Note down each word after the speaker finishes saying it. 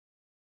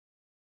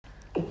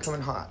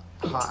Coming hot.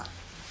 Hot.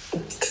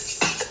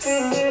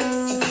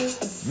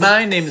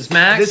 My name is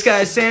Max. This guy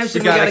is Samson.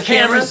 We got a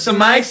camera, some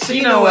mics, so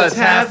you know what's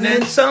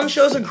happening. Some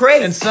shows are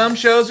great. And some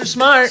shows are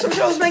smart. Some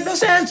shows make no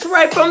sense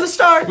right from the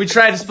start. We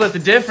try to split the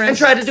difference. And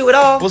try to do it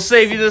all. We'll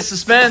save you the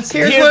suspense.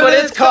 Here's what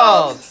it's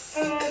called.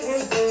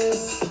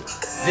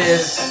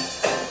 This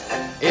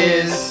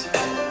is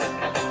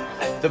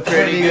the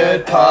Pretty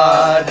Good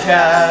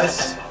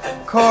Podcast.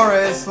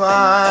 Chorus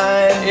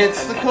line.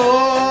 It's the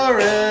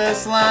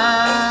chorus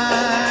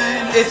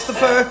line. It's the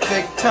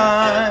perfect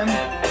time.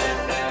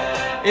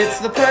 It's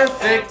the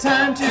perfect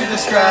time to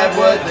describe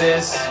what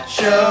this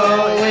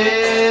show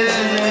is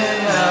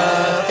in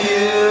a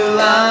few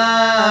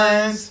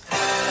lines.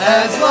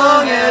 As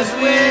long as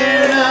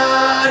we're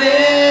not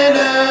in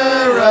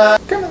a rush.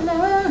 Come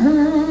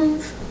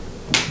alive.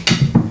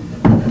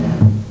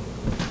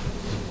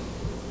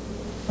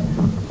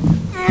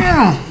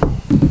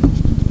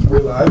 Are we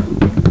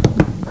live?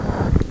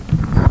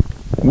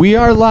 We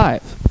are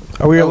live.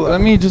 Are we Let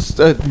me just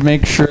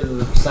make sure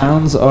the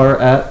sounds are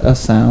at a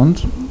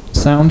sound.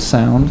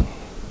 Sound.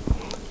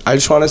 I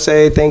just want to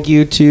say thank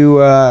you to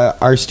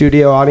our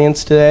studio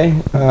audience today.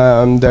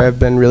 They have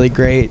been really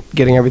great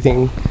getting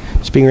everything,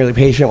 just being really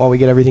patient while we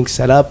get everything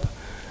set up.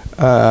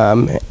 We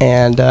want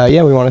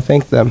to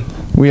thank them.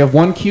 We have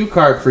one cue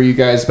card for you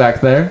guys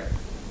back there.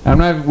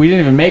 We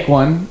didn't even make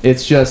one.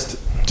 It's just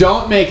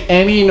don't make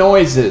any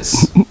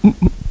noises.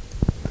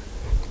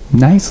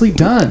 Nicely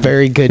done.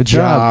 Very good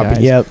job. guys.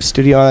 Yep,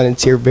 studio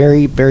audience here,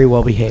 very, very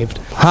well behaved.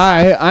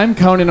 Hi, I'm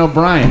Conan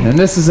O'Brien, and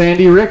this is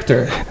Andy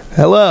Richter.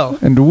 Hello.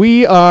 And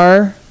we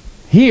are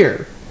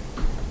here.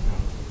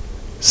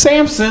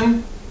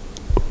 Samson,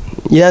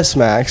 Yes,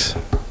 Max.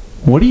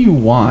 what do you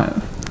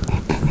want?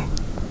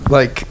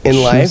 Like in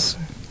life,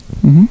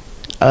 Mhm.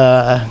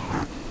 I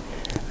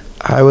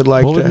would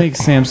like What to. would make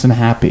Samson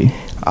happy?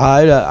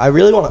 I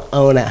really want to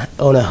own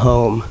a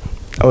home.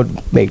 That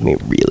would make me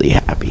really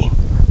happy.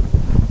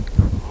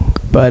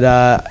 But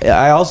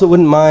I also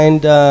wouldn't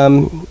mind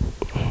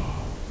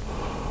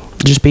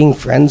just being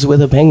friends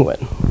with a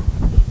penguin.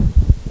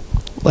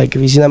 Like,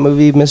 have you seen that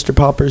movie, Mr.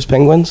 Popper's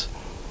Penguins?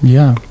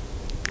 Yeah.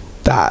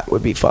 That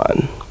would be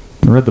fun.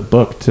 I read the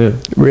book, too.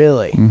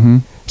 Really? Mm-hmm.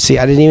 See,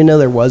 I didn't even know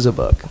there was a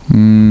book.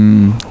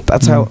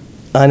 That's how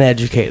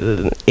uneducated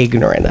and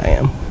ignorant I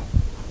am.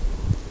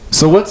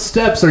 So what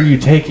steps are you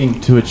taking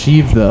to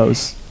achieve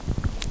those?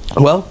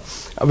 Well,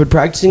 I've been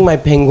practicing my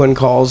penguin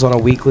calls on a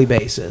weekly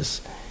basis.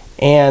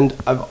 And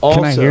I've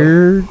also... Can I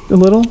hear a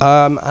little?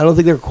 I don't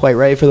think they're quite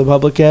ready for the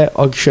public yet.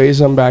 I'll show you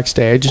some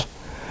backstage.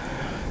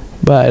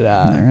 But,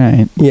 All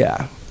right.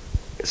 yeah.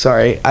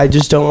 Sorry, I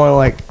just don't want to,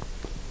 like,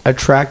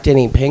 attract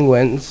any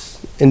penguins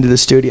into the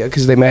studio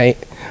because they might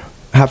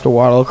have to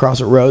waddle across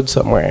a road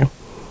somewhere.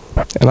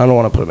 And I don't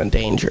want to put them in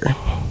danger.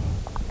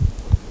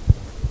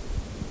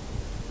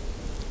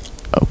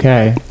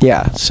 Okay.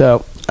 Yeah,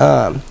 so,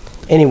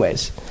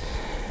 anyways.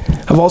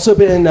 I've also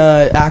been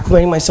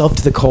acclimating myself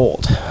to the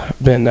cold.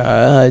 I've been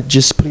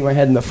just putting my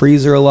head in the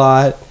freezer a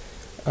lot.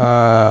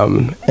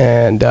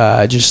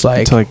 Just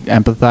like... To, like,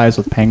 empathize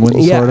with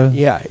penguins, Yeah, sort of?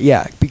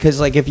 yeah. Because,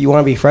 like, if you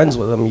want to be friends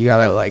with them, you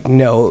gotta, like,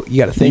 know... You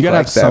gotta think You gotta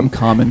like have some them.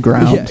 common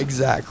ground. Yeah,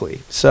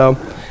 exactly. So...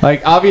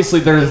 Like,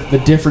 obviously,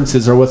 the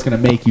differences are what's going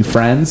to make you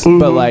friends,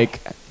 but,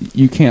 like,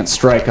 you can't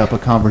strike up a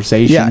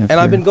conversation. Yeah, and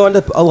I've been going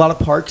to a lot of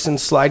parks and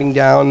sliding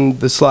down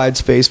the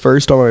slides face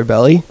first on my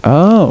belly.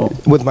 Oh.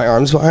 With my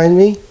arms behind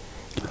me.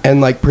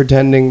 And, like,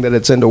 pretending that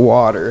it's into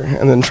water.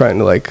 And then trying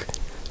to, like...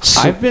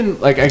 I've been,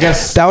 like, I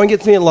guess... That one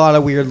gets me a lot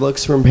of weird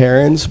looks from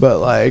parents, but,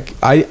 like,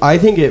 I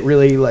think it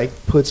really,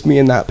 like, puts me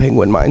in that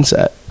penguin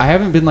mindset. I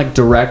haven't been, like,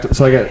 direct...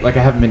 So, I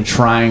haven't been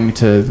trying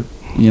to,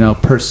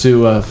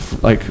 pursue a,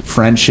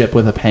 friendship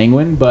with a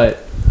penguin,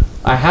 but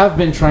I have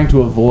been trying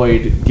to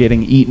avoid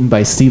getting eaten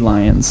by sea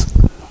lions.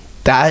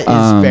 That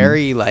is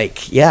very,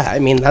 like... Yeah, I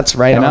mean, that's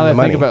right on And now the that I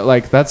money. think about,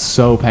 like, that's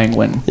so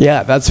penguin.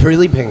 Yeah, that's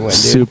really penguin, dude.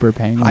 Super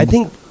penguin. I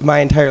think my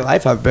entire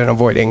life I've been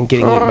avoiding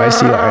getting eaten by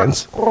sea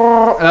lions.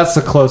 That's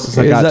the closest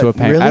I Is got that to a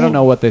penguin. really? I don't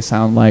know what they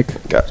sound like.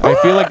 I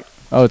feel like...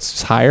 Oh,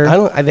 it's higher?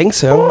 I think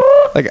so.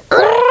 Like...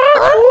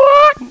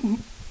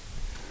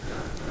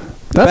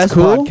 That's Best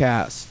cool.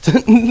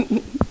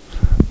 podcast.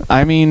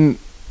 I mean,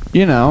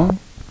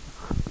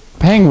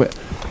 penguin.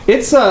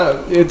 It's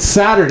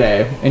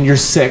Saturday and you're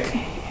sick,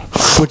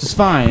 which is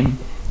fine.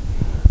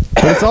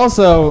 But it's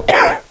also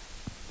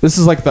this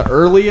is like the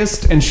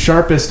earliest and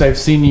sharpest I've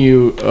seen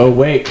you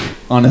awake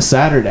on a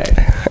Saturday.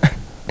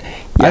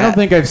 I don't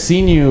think I've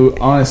seen you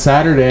on a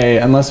Saturday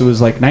unless it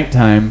was like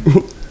nighttime.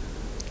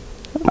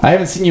 I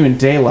haven't seen you in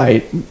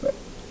daylight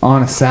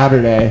on a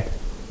Saturday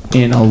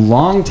in a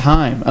long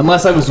time,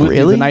 unless I was with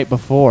you the night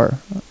before.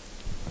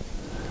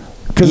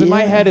 Because in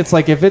my head, it's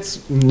like if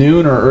it's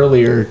noon or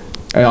earlier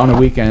on a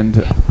weekend,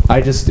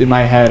 in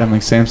my head, I'm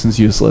like, Samson's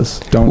useless.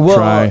 Don't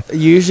try.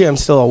 Usually I'm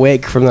still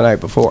awake from the night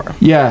before.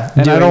 Yeah,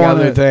 and Doing I don't want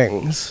other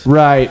things.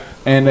 Right,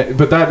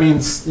 but that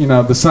means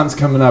the sun's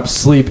coming up.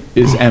 Sleep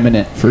is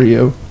imminent for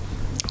you.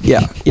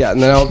 Yeah,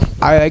 and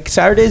then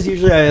Saturdays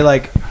usually I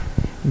like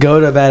go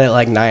to bed at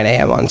like 9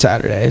 a.m. on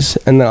Saturdays,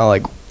 and then I'll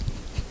like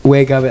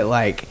wake up at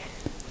like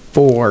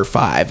 4 or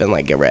 5 and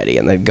like get ready,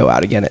 and then go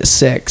out again at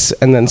 6.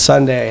 And then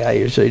Sunday, I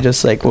usually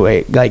just like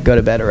go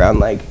to bed around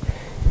like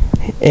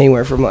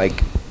anywhere from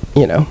like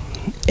 8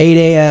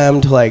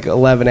 a.m. to like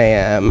 11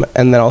 a.m.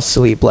 and then I'll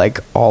sleep like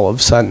all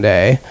of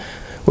Sunday.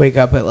 Wake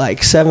up at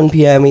like 7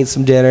 p.m., eat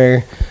some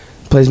dinner,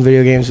 play some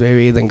video games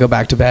maybe, then go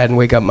back to bed and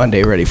wake up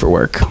Monday ready for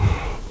work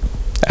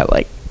at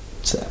like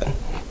 7.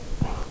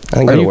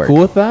 Are you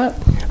cool with that?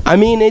 I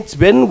mean, it's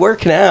been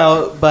working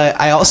out, but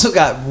I also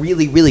got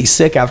really, really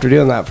sick after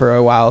doing that for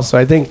a while. So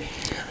I think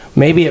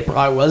maybe it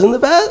probably wasn't the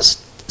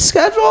best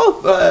schedule,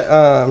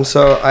 but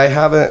so I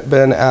haven't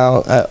been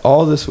out at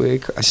all this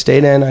week. I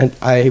stayed in.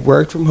 I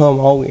worked from home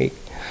all week.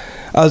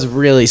 I was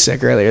really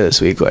sick earlier this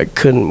week. Like,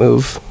 couldn't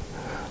move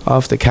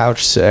off the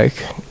couch sick.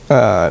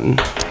 I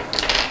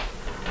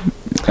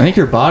think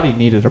your body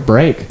needed a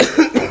break.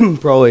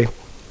 Probably.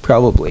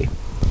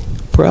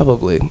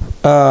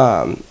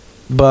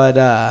 But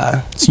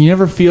so you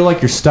never feel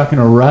like you're stuck in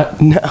a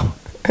rut? no.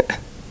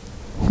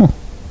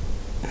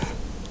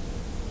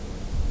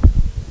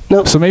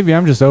 Nope. So maybe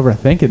I'm just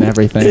overthinking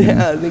everything.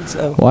 Yeah, I think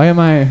so. Why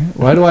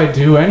do I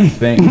do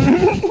anything?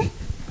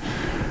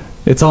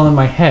 It's all in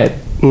my head.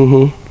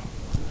 Mm-hmm.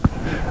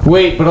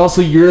 Wait, but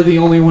also you're the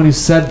only one who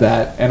said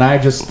that, and I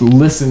just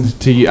listened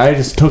to you. I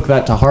just took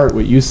that to heart,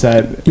 what you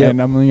said, Yep.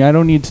 and I'm like, I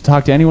don't need to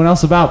talk to anyone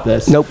else about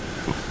this. Nope.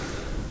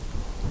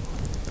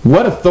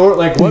 What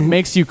what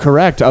makes you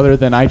correct other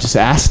than I just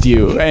asked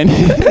you? And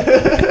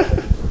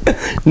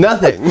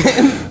Nothing.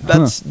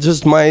 That's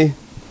just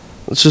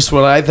that's just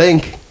what I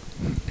think.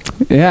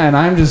 yeah, and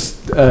I'm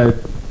just a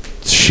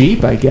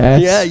sheep, I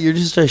guess. Yeah, you're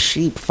just a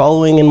sheep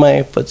following in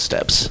my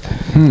footsteps.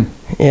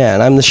 Yeah,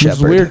 and I'm the It's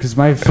shepherd. weird because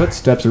my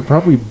footsteps are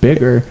probably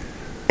bigger.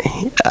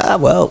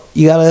 Well,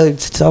 you gotta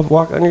stop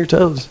walking on your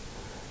toes.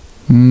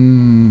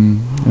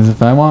 'Cause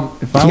if I want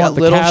You the got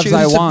little calves shoes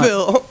I to want,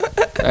 fill.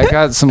 I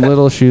got some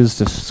little shoes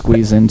to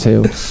squeeze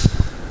into.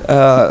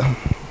 Have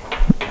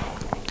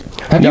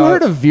you No.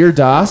 heard of Veer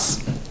Das?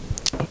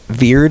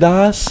 Veer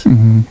Das?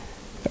 Mm-hmm.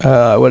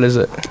 What is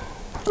it?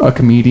 A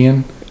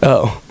comedian.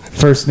 Oh,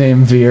 First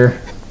name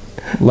Veer,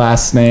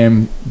 last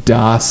name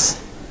Das.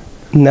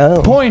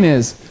 no. Point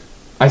is,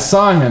 I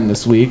saw him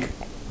this week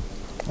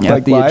at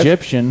Like the live?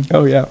 Egyptian,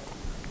 Oh, yeah.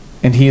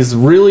 and he's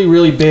really,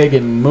 really big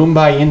in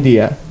Mumbai,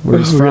 India, where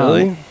he's from.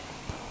 Really?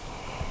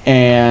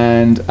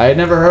 And I had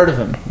never heard of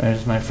him.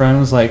 My friend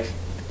was like,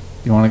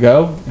 "You want to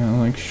go?" And I'm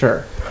like,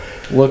 "Sure."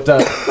 Looked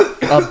up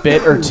a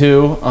bit or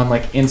two on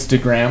like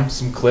Instagram,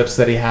 some clips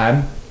that he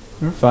had.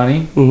 They were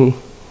funny. Mm-hmm.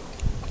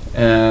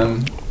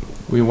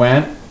 We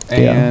went,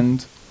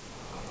 and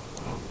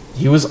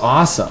he was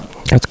awesome.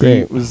 That's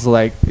great. He was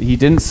like, he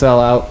didn't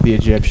sell out the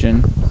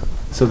Egyptian,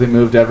 so they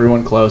moved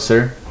everyone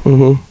closer.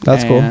 Mm-hmm.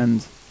 That's cool.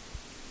 And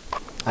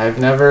I've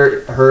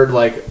never heard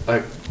like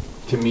a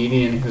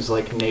comedian who's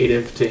like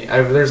native to.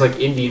 There's like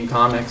Indian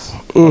comics.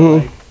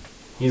 Mhm. Like,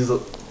 he's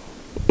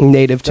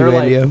Native to they're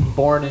India. like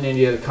born in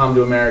India, come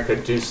to America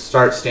to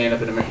start stand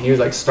up in America. He was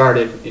like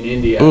started in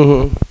India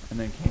Mm-hmm. and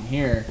then came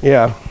here,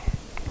 Yeah.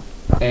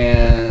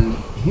 and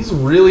he's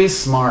really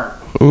smart.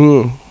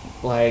 Mm.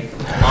 Like,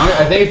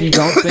 I think if you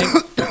don't think,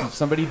 if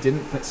somebody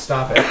didn't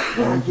stop it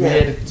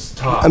mid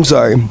talk. I'm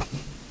sorry.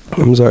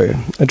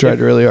 I tried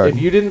really hard.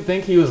 If you didn't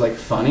think he was like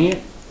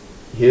funny,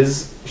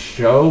 his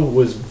show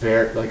was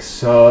very like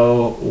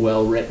so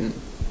well written,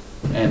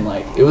 and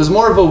like it was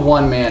more of a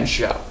one man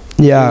show.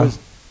 Yeah. It was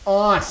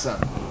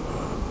awesome.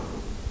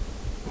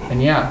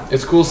 And yeah,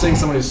 it's cool seeing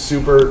someone who's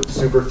super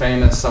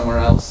famous somewhere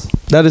else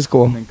That is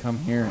cool. and then come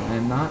here and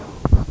then not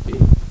be.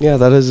 Yeah,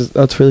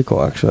 that's really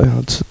cool actually.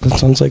 That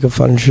sounds like a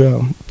fun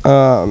show.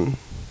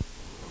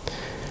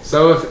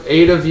 So if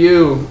 8 of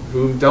you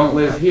who don't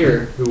live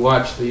here who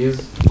watch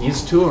these,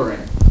 he's touring.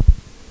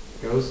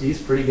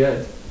 He's pretty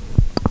good.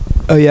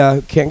 Oh yeah,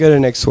 can't go to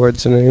Nick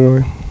Swardson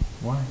anymore.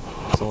 Why?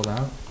 Sold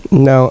out?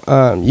 No,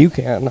 you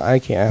can. I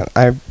can't.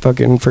 I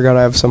fucking forgot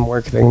I have some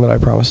work thing that I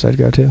promised I'd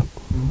go to.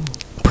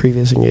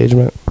 Previous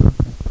engagement.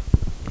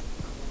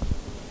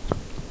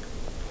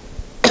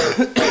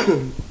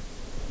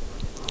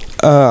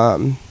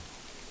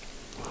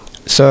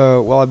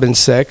 So while I've been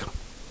sick,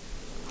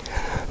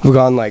 I've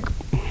gone like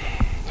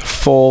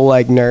full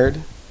like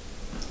nerd.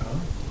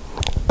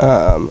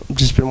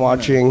 Just been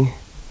watching.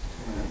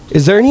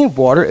 Is there any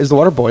water? Is the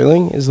water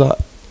boiling?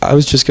 I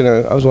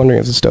was wondering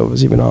if the stove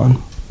was even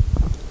on.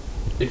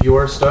 If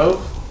your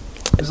stove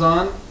is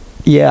on,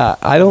 Yeah,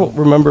 I don't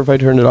remember if I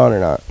turned it on or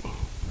not.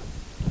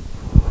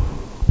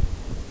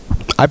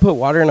 I put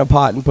water in a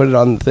pot and put it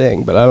on the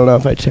thing, but I don't know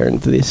if I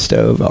turned the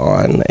stove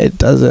on. It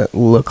doesn't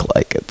look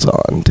like it's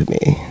on to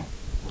me.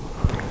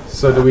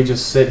 so do we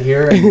just sit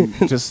here and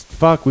just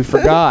fuck? We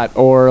forgot,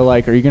 or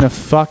like, are you gonna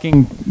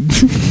fucking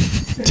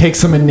take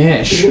some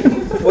inish?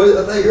 What?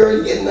 I thought you were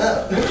already getting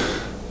up.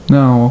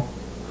 No,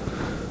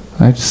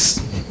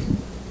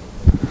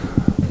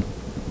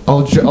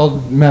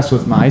 I'll mess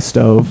with my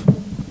stove.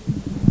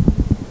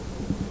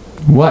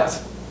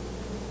 What?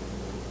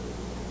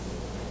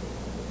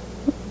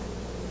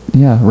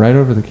 Yeah, right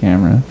over the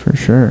camera, for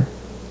sure.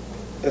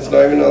 It's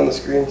not even on the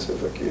screen, so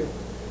fuck you.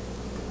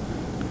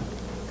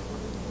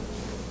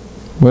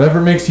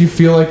 Whatever makes you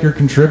feel like you're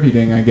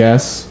contributing, I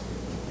guess.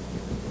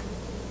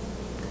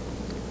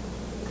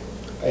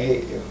 I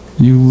hate you.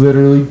 You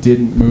literally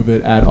didn't move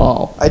it at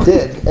all. I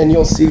did, and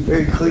you'll see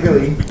very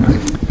clearly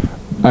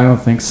I don't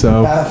think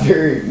so.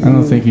 after you I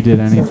don't think you did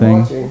start anything.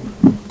 watching.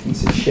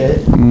 Piece of shit.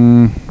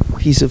 Mm,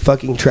 Piece of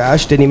fucking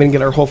trash. Didn't even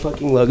get our whole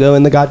fucking logo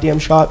in the goddamn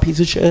shot. Piece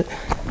of shit.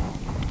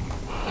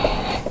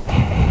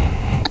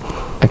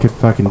 I could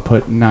fucking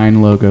put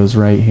 9 logos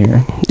right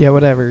here. Yeah,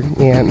 whatever,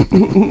 man.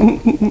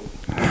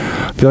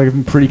 I feel like I've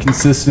been pretty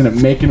consistent at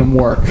making them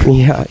work.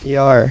 Yeah, you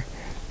are.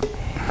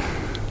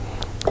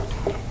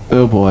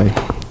 Oh boy.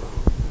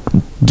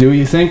 Do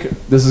you think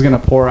this is going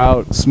to pour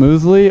out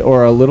smoothly,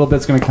 or a little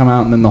bit's going to come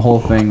out and then the whole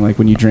thing, like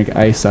when you drink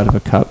ice out of a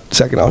cup?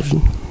 Second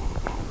option.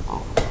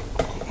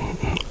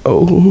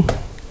 Oh.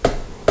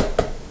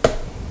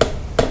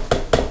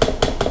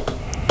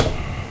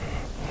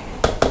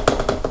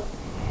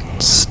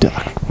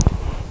 Stuck.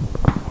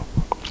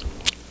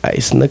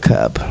 Ice in the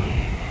cup.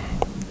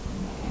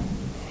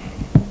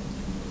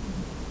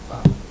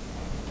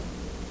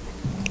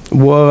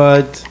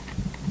 What?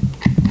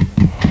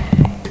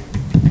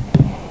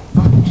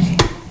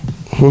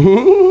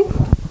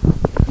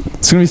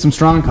 It's going to be some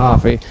strong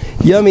coffee.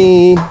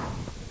 Yummy.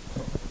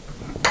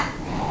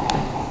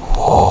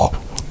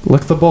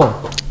 Lick the bowl.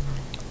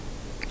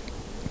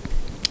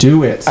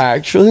 Do it.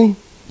 Actually?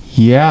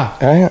 Yeah.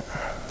 Alright.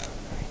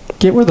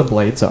 Get where the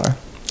blades are.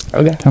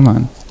 Okay. Come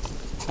on.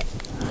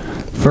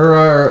 For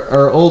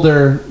our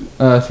older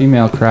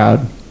female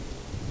crowd.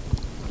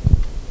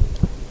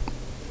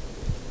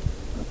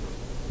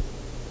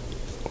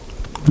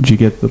 Did you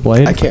get the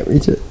blade? I can't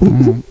reach it.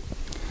 Mhm.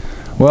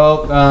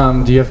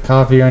 Well, do you have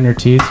coffee on your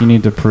teeth? You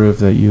need to prove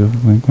that you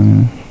like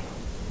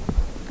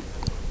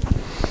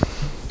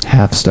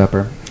half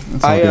stepper.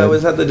 That's all I good.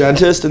 was at the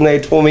dentist and they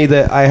told me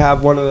that I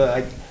have one of the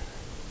like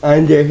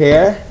under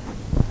here.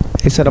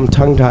 They said I'm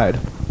tongue tied.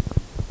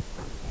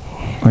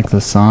 like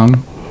the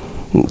song.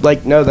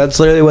 Like no, that's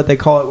literally what they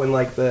call it when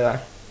like the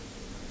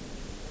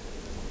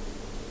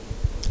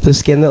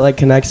skin that like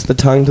connects the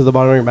tongue to the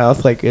bottom of your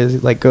mouth like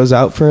is like goes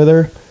out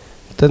further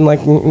than like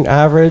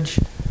average,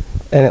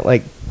 and it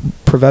like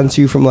prevents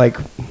you from like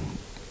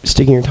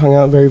sticking your tongue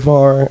out very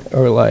far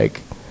or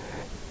like,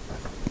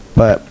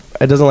 but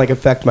it doesn't like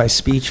affect my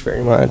speech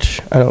very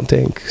much, I don't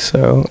think.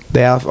 So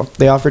they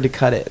offered to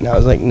cut it and I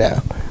was like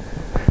no,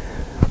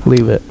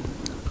 leave it.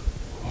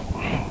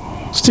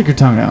 Stick your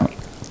tongue out.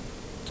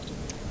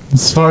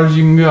 As far as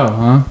you can go,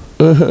 huh?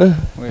 Uh-huh.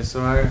 Wait,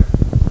 so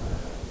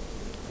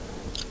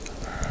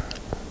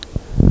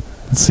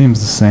it seems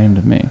the same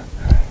to me.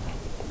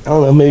 I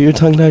don't know, maybe you're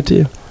tongue tied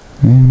too.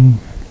 Maybe.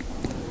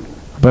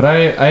 But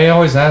I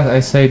always ask, I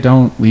say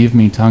don't leave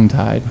me tongue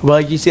tied. Well,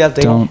 like you see that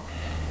thing? Don't.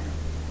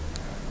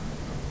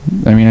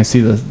 I mean, I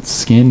see the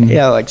skin.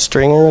 Yeah, like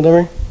string or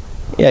whatever.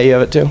 Yeah, you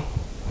have it too.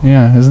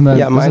 Yeah, isn't that?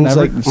 Yeah, mine's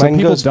isn't like some mine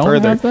people goes don't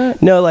further. have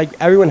that? No, like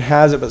everyone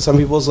has it, but some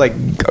people's like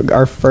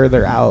are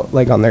further out,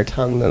 like on their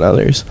tongue than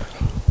others.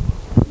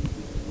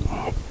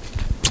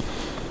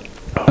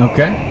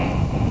 Okay.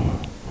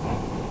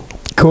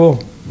 Cool.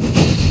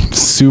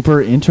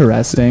 Super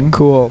interesting.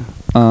 Cool.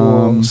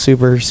 Um,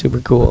 Super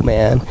cool,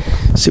 man.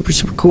 Super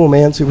cool,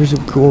 man. Super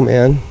cool,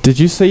 man. Did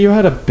you say you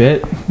had a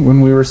bit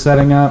when we were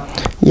setting up?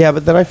 Yeah,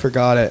 but then I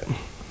forgot it.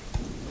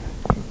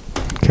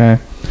 Okay.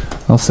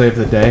 I'll save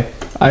the day.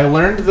 I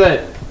learned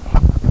that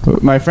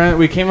my friend,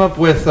 we came up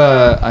with,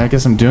 I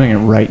guess I'm doing it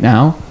right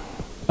now.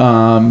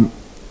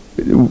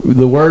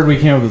 The word we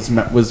came up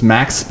with was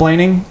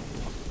max-splaining.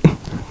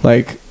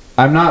 Like,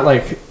 I'm not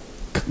like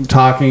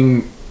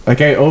talking,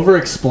 like I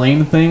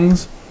over-explain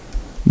things,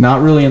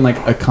 not really in like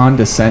a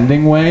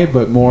condescending way,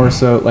 but more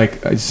so like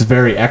it's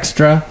very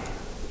extra,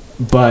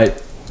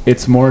 but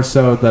it's more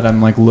so that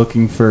I'm like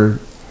looking for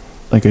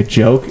like a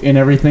joke in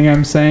everything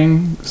I'm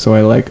saying, so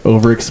I like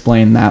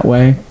over-explain that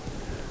way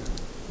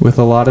with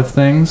a lot of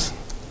things.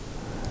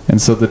 And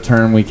so the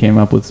term we came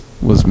up with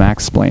was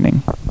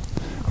max-splaining,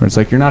 where it's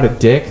like you're not a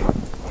dick,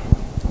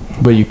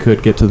 but you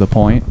could get to the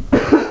point.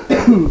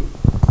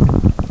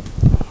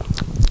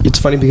 It's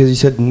funny because you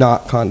said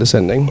not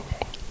condescending.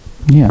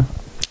 Yeah.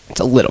 It's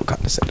a little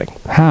condescending.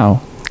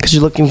 How? Because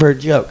you're looking for a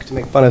joke to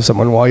make fun of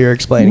someone while you're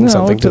explaining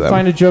something to them.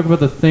 find a joke about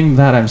the thing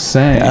that I'm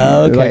saying.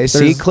 Okay, Like, see,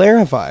 there's-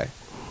 clarify.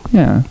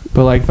 Yeah,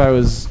 but like if I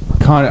was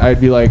I'd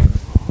be like,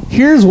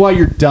 here's why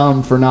you're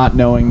dumb for not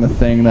knowing the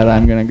thing that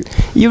I'm gonna.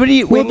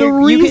 Well, the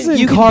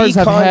reason cars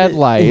have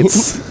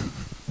headlights.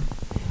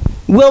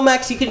 Well,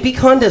 Max, you can be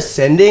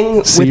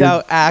condescending See,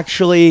 without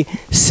actually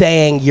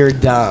saying you're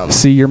dumb.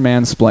 See, you're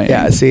mansplaining.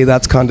 Yeah, see,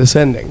 that's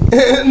condescending.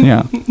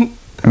 Yeah, and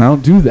I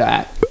don't do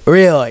that.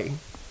 Really?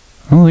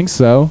 I don't think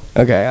so.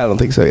 Okay, I don't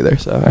think so either.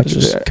 So I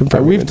just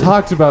confirm. We've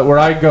talked about where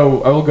I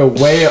will go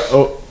way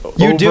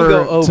You do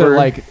go over. to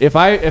like if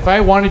I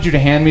wanted you to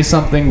hand me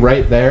something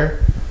right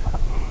there,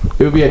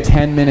 it would be a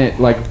 10-minute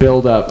like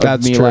build up of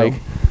That's me true. like,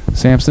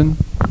 Samson,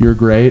 you're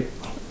great.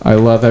 I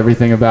love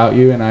everything about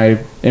you, and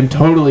I am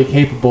totally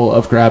capable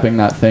of grabbing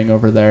that thing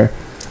over there.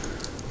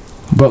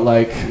 But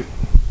like,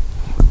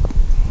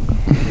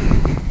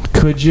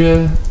 could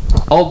you?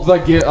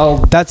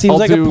 That seems I'll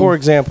like a poor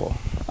example.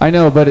 I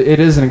know, but it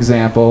is an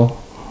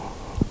example,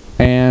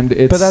 and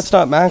it's. But that's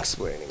not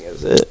mansplaining,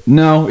 is it?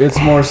 No, it's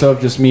more so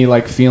just me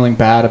like feeling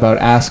bad about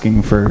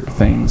asking for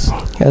things.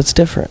 Yeah, it's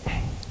different.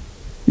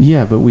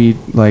 Yeah, but we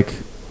like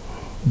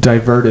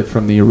diverted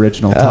from the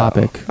original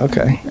topic.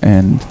 Okay.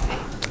 And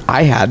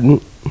I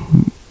hadn't.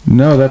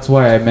 no, that's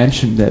why I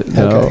mentioned it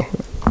though, Okay.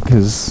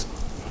 because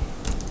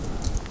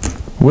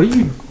what are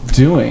you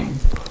doing?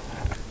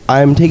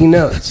 I'm taking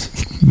notes.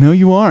 No,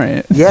 you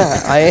aren't.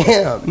 Yeah, I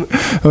am.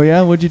 Oh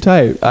yeah, what'd you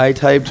type? I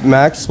typed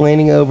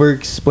mansplaining over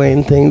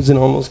explain things in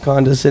almost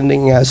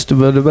condescending as to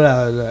blah, blah,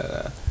 blah,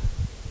 blah.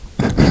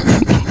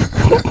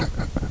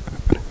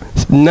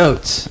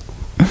 Notes.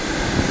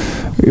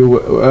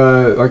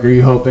 Like, are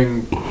you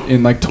hoping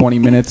in like 20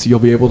 minutes you'll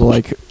be able to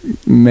like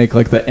make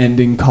like the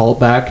ending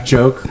callback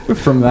joke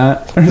from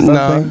that or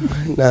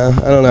something? No,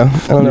 I don't know.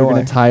 I don't know You're why.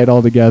 gonna tie it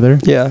all together.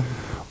 Yeah.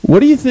 What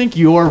do you think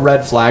your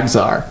red flags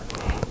are?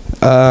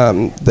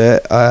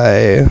 That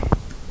I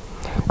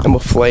am a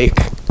flake,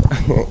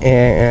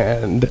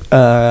 and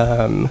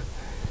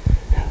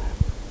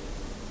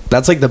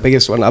that's like the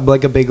biggest one. I'm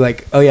like a big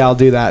like, oh yeah, I'll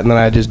do that, and then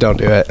I just don't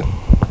do it.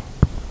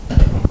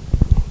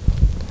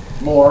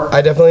 More.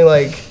 I definitely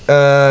like.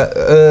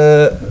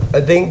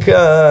 I think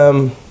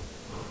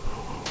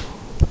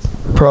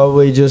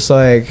probably just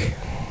like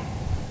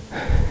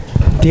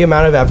the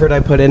amount of effort I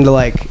put into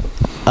like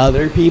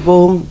other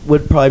people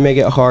would probably make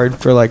it hard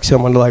for like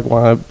someone to like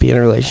want to be in a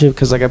relationship,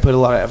 because like I put a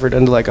lot of effort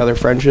into like other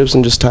friendships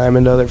and just time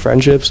into other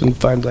friendships, and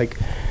find like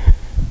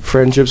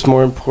friendships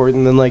more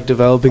important than like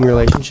developing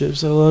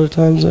relationships a lot of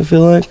times, I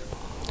feel like.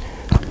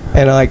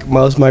 And like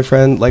most of my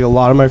friends, like a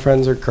lot of my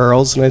friends are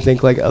girls, and I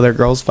think like other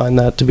girls find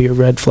that to be a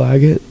red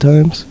flag at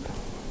times.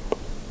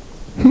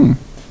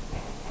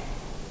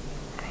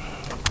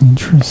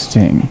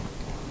 Interesting.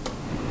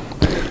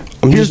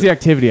 Here's just- the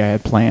activity I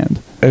had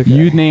planned. Okay.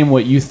 You name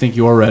what you think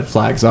your red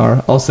flags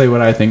are. I'll say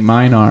what I think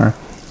mine are.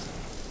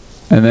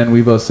 And then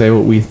we both say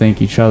what we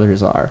think each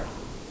other's are.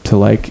 To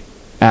like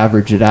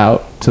average it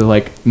out. To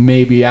like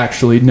maybe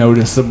actually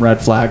notice some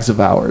red flags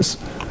of ours.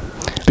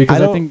 Because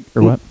I think...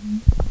 Or what?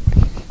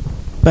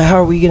 But how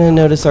are we gonna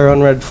notice our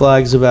own red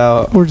flags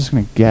about? We're just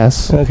going to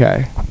guess.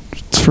 Okay.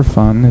 It's for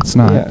fun. It's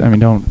not... Yeah. I mean,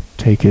 don't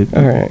take it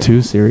All right.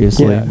 too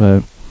seriously. Yeah.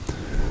 But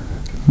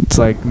it's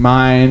like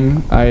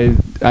mine... I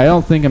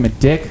don't think I'm a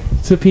dick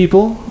to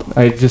people.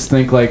 I just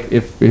think like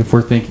if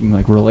we're thinking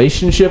like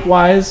relationship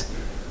wise,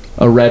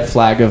 a red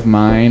flag of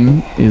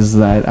mine is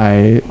that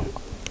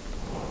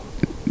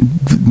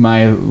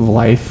my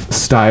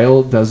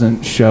lifestyle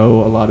doesn't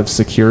show a lot of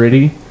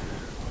security,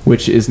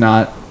 which is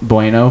not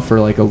bueno for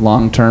like a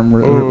long-term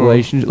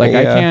relationship. Like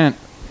yeah.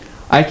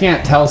 I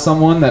can't tell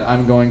someone that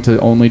I'm going to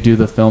only do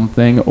the film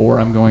thing or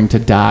I'm going to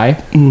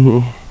die.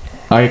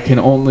 Mm-hmm. I can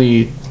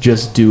only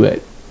just do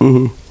it.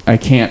 Mm-hmm. I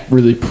can't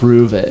really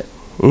prove it.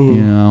 Mm-hmm.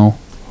 You know,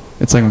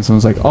 it's like when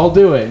someone's like, I'll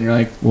do it. And you're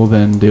like, well,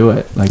 then do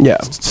it. Like, Yeah.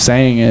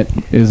 saying it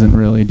isn't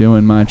really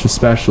doing much,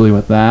 especially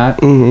with that.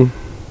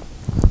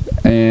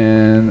 Mm-hmm.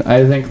 And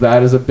I think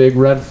that is a big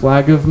red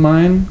flag of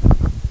mine.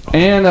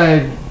 And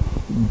I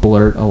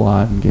blurt a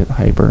lot and get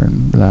hyper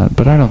and that.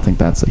 But I don't think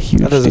that's a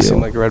huge That doesn't deal. seem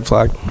like a red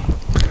flag. I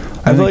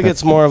think feel like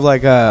it's more of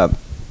like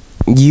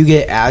you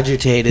get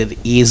agitated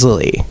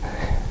easily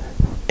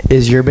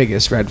is your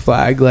biggest red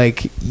flag.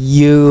 Like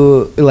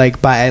you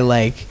like by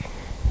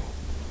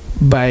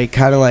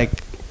kind of like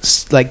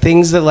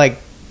things that like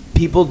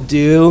people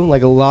do,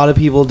 like a lot of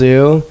people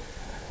do,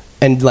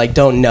 and like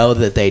don't know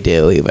that they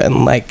do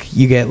even. Like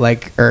you get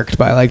like irked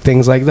by like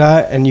things like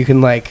that, and you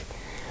can like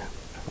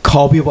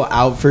call people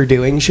out for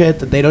doing shit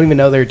that they don't even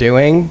know they're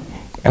doing.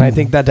 And I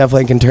think that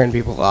definitely can turn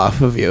people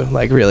off of you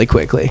like really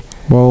quickly.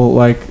 Well,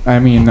 like, I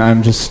mean,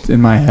 I'm just in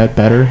my head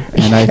better,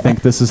 and I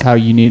think this is how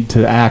you need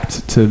to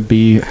act to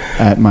be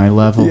at my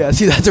level. Yeah,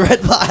 see, that's a red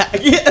flag.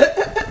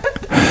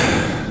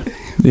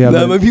 Yeah,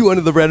 That but might be one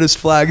of the reddest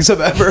flags I've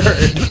ever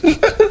heard.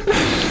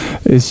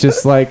 it's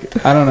just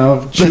like, I don't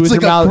know, chew It's with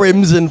like your a mouth.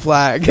 crimson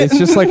flag. It's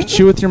just like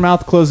chew with your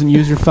mouth closed and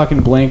use your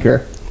fucking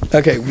blinker.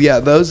 Okay, yeah,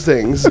 those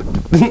things.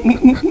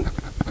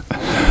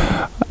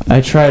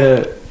 I try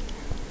to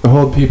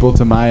hold people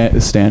to my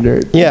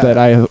standard. Yeah.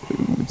 That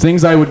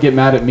things I would get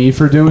mad at me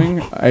for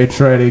doing, I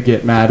try to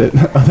get mad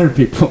at other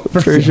people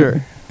for For doing.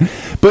 sure.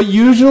 But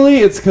usually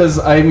it's because,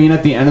 I mean,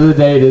 at the end of the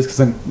day, it is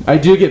because I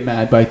do get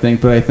mad, but I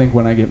think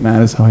when I get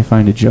mad is how I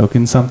find a joke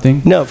in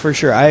something. No, for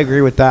sure. I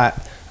agree with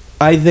that.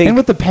 I think And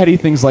with the petty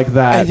things like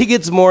that. I think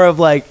it's more of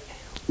like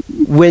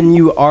when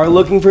you are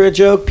looking for a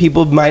joke,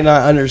 people might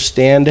not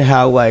understand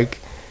how like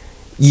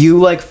you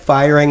like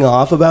firing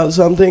off about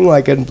something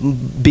like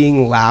and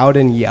being loud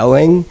and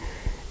yelling.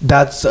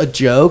 That's a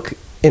joke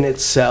in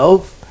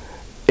itself.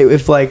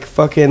 If like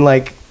fucking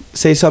like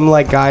say some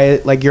like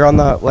guy like you're on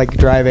the like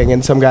driving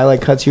and some guy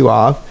like cuts you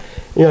off,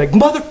 and you're like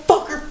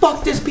motherfucker,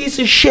 fuck this piece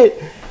of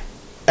shit,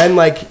 and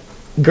like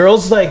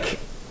girls like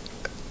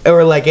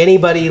or like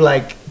anybody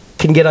like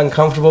can get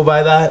uncomfortable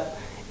by that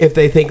if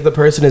they think the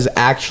person is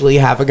actually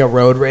having a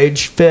road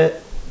rage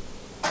fit.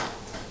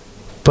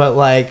 But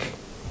like,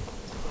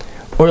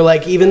 or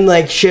like even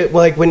like shit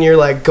like when you're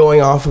like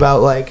going off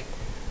about like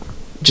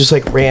just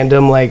like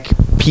random like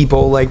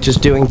people like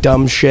just doing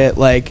dumb shit,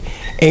 like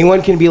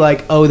anyone can be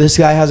like, oh, this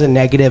guy has a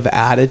negative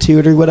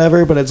attitude or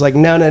whatever, but it's like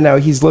no,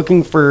 he's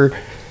looking for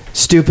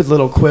stupid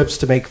little quips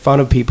to make fun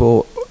of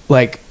people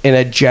like in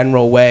a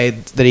general way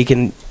that he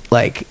can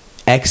like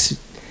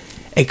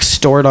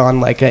extort on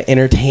like an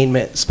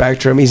entertainment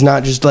spectrum. He's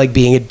not just like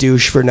being a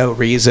douche for no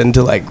reason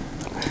to like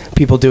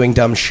people doing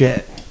dumb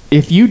shit.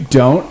 If you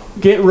don't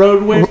get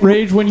road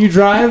rage when you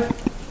drive,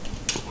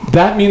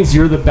 that means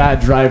you're the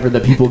bad driver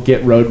that people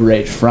get road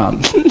rage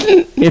from.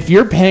 If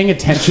you're paying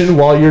attention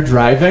while you're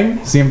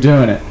driving, see, I'm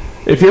doing it.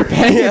 If you're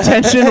paying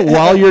attention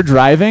while you're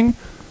driving,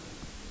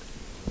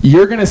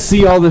 you're gonna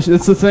see all this.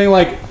 It's the thing,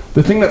 like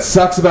the thing that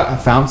sucks about I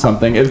found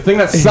something. The thing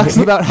that sucks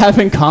about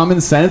having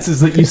common sense is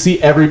that you see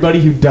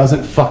everybody who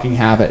doesn't fucking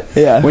have it.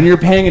 Yeah. When you're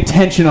paying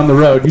attention on the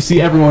road, you see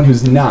everyone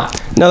who's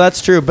not. No,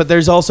 that's true, but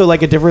there's also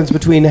like a difference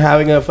between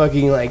having a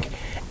fucking like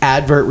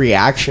advert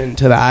reaction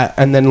to that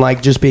and then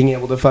like just being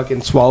able to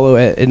fucking swallow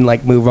it and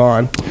like move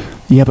on.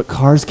 Yeah, but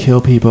cars kill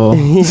people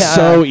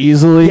so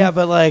easily. Yeah,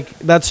 but like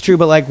that's true,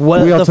 but like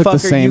what We all the took fuck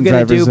the are you same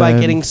gonna do driver's by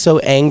ed. getting so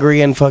angry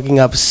and fucking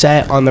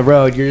upset on the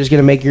road? You're just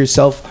gonna make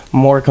yourself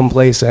more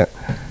complacent.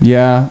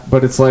 Yeah,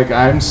 but it's like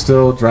I'm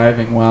still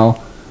driving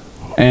well,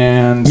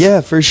 and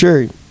Yeah, for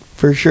sure.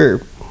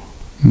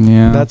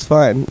 yeah, That's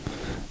fine.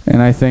 and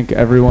I think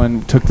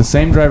everyone took the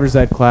same driver's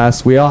ed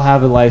class. We all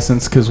have a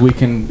license because we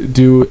can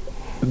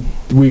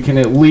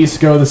at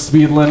least go the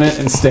speed limit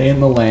and stay in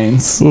the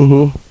lanes.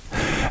 Mm-hmm.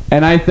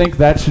 And I think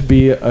that should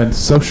be a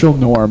social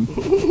norm.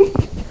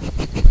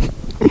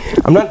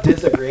 I'm not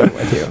disagreeing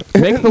with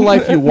you. Make the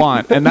life you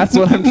want, and that's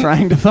what I'm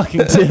trying to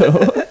fucking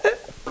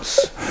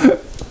do.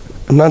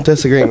 I'm not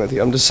disagreeing with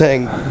you. I'm just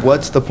saying,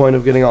 what's the point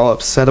of getting all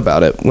upset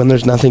about it when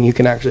there's nothing you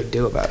can actually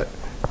do about it?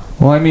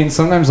 Well, I mean,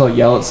 sometimes I'll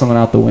yell at someone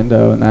out the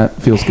window, and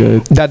that feels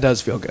good. That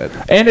does feel good.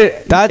 And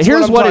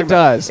here's what it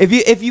does.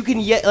 If you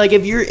can like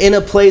if you're in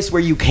a place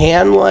where you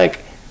can like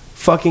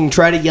fucking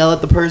try to yell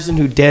at the person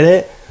who did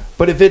it,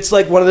 but if it's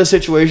like one of the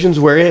situations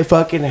where it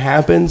fucking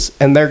happens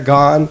and they're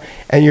gone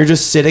and you're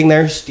just sitting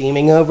there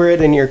steaming over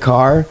it in your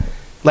car,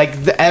 like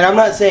and I'm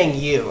not saying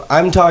you,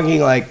 I'm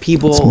talking like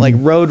people like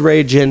road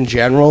rage in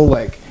general,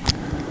 like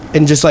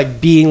and just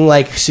like being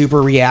like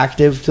super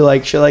reactive to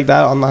like shit like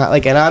that on the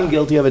like, and I'm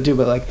guilty of it too,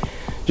 but like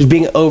just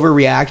being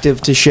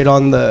overreactive to shit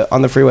on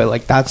the freeway,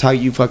 like that's how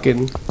you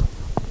fucking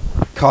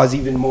cause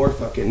even more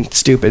fucking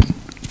stupid.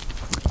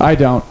 I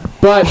don't.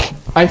 But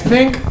I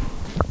think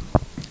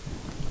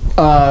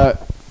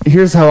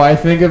here's how I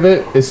think of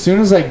it. As soon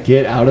as I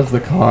get out of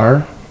the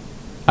car,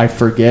 I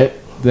forget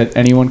that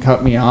anyone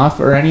cut me off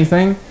or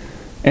anything.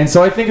 And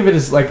so I think of it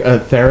as like a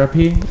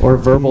therapy or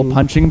verbal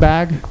punching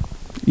bag.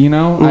 You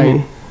know,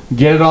 I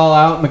get it all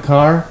out in the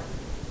car,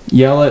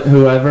 yell at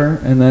whoever,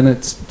 and then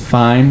it's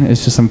fine.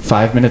 It's just I'm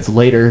 5 minutes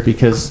later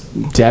because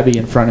Debbie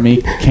in front of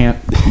me can't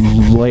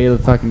lay the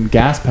fucking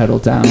gas pedal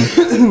down.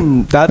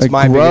 That's Like,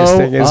 my biggest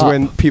thing is grow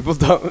when people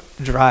don't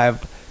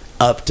drive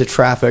up to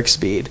traffic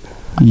speed.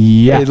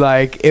 Yeah. It,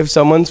 like if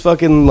someone's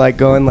fucking like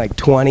going like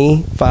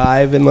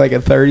 25 and like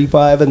a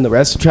 35 and the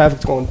rest of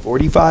traffic's going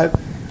 45,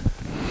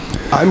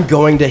 I'm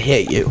going to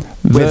hit you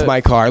with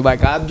my car.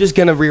 Like I'm just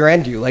gonna rear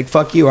end you. Like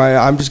fuck you.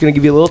 I'm just gonna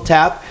give you a little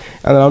tap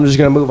and then I'm just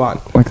gonna move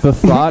on. Like the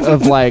thought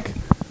of like,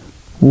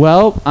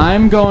 well,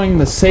 I'm going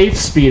the safe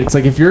speed. It's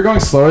like if you're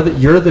going slower, that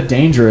you're the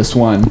dangerous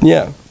one.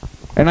 Yeah.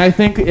 And I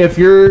think if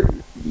you're,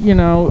 you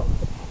know,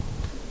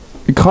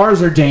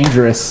 cars are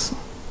dangerous.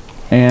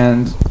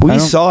 And We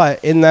saw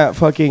it in that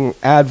fucking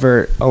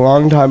advert a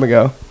long time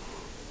ago.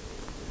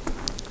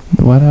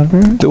 What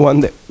advert? The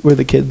one where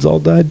the kids all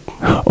died.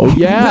 Oh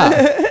yeah,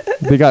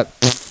 they got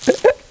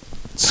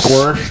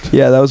squished.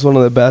 Yeah, that was one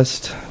of the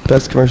best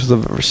commercials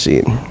I've ever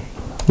seen.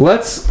 So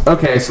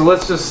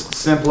let's just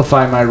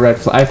simplify my red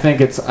flag. I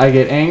think I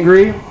get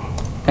angry,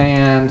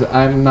 and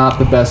I'm not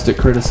the best at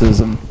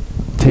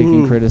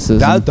taking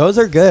criticism. Those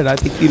are good. I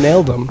think you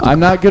nailed them. I'm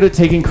not good at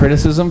taking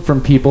criticism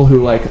from people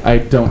who like I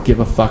don't give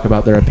a fuck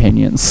about their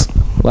opinions.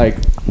 Like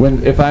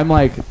if I'm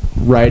like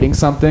writing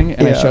something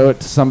and I show it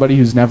to somebody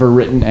who's never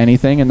written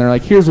anything and they're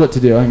like, "Here's what to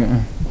do." I'm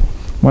like,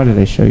 why did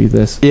I show you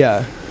this?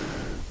 Yeah.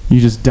 You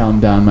just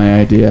dumbed down my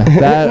idea.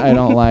 That I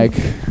don't like.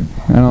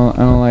 I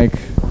don't like.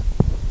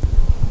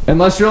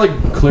 Unless you're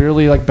like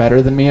clearly like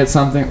better than me at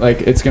something,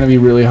 like it's gonna be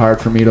really hard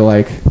for me to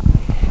like.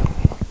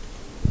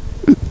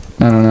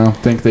 I don't know.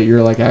 Think that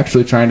you're like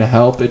actually trying to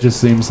help. It just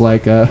seems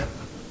like I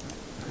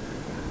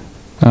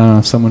don't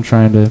know, someone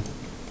trying to.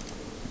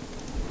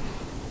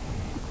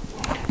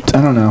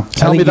 I don't know.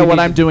 Tell me that what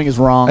I'm doing is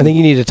wrong. I think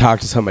you need to talk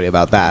to somebody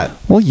about that.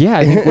 Well, yeah,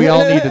 I think we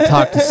all need to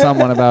talk to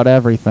someone about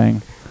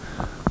everything.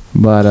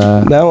 But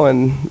That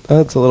one,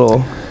 that's a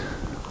little.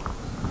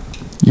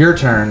 your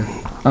turn.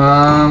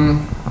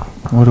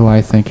 What do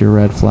I think your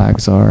red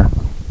flags are?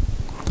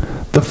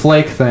 The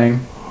flake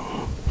thing.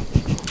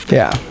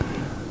 Yeah.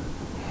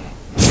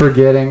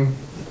 Forgetting.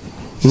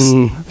 Just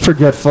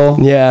forgetful.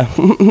 Yeah.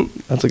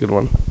 That's a good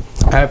one.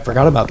 I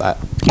forgot about that.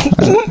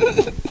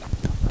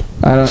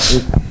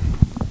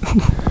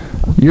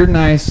 You're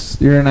nice.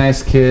 You're a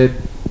nice kid.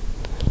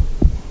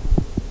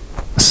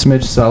 A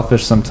smidge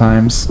selfish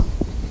sometimes.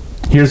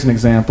 Here's an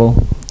example.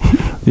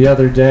 The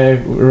other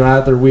day, or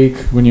other week,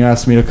 when you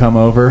asked me to come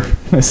over,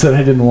 I said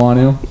I didn't want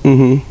to.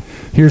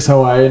 Mm-hmm. Here's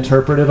how I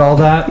interpreted all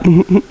that.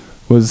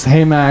 Was,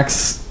 hey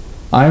Max,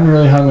 I'm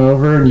really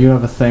hungover and you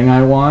have a thing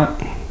I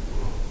want.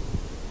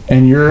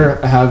 And you're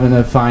having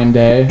a fine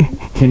day.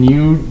 Can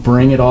you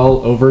bring it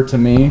all over to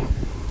me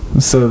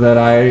so that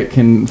I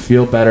can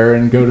feel better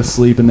and go to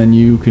sleep and then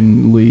you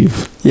can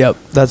leave? Yep,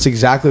 that's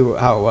exactly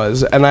how it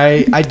was. And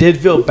I did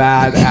feel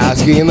bad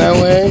asking in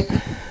that way.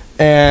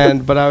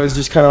 But I was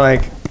just kind of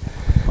like,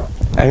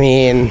 I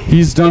mean...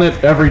 He's done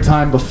it every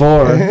time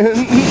before.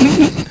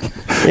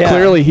 Yeah.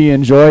 Clearly he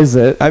enjoys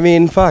it. I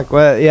mean, fuck.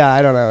 Well, yeah,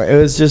 I don't know. It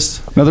was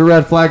just... Another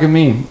red flag of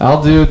me.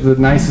 I'll do the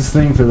nicest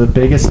thing for the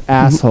biggest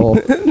asshole.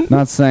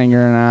 Not saying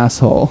you're an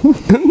asshole.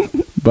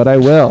 But I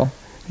will.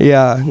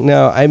 Yeah,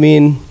 no, I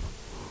mean...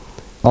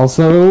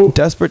 Also...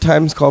 Desperate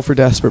times call for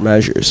desperate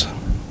measures.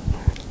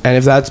 And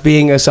if that's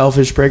being a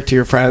selfish prick to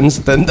your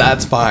friends, then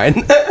that's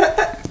fine.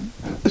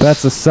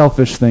 That's a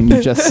selfish thing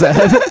you just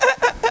said.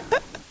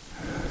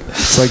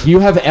 It's like, you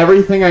have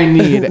everything I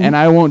need, and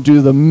I won't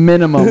do the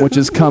minimum, which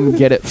is come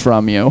get it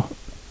from you.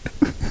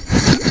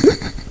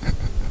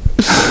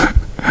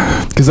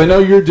 Because I know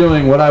you're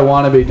doing what I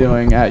want to be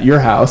doing at your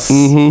house,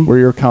 where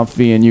you're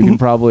comfy and you can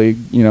probably,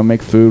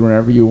 make food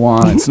whenever you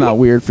want. It's not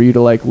weird for you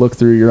to, look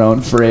through your own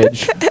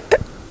fridge.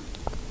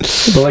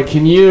 But,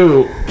 can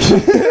you...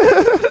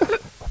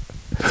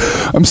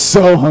 I'm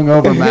so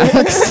hungover,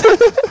 Max.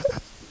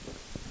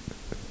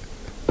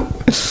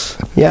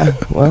 Yeah,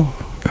 well...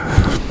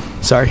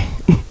 Sorry.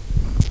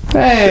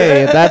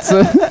 Hey, that's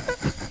a...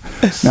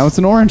 Now it's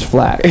an orange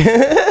flag.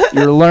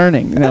 You're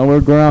learning. Now we're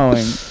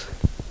growing.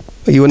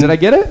 Did I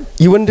get it?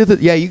 You wouldn't do the...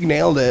 Yeah, you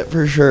nailed it,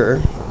 for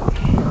sure.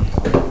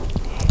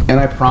 And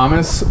I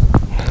promise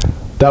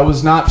that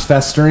was not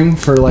festering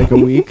for a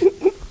week.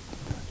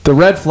 The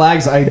red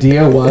flags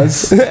idea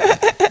was...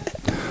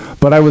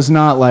 But I was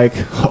not like,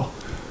 oh,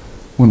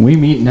 when we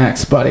meet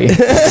next, buddy,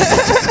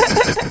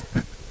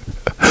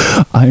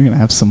 I'm going to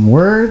have some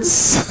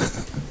words...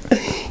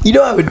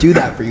 I would do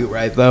that for you,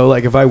 right, though?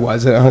 If I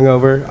wasn't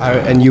hungover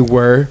and you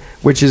were,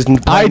 which is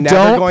never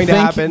going to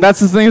happen. That's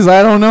the thing is,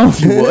 I don't know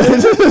if you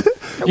would.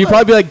 You'd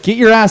probably be like, get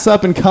your ass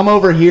up and come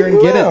over here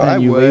and get it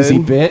then, you lazy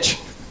bitch.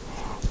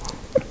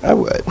 I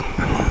would.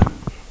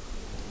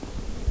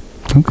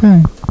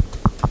 Okay.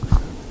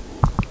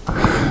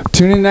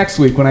 Tune in next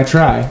week when I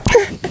try.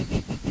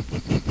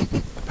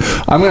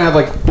 I'm going to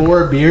have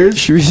 4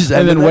 beers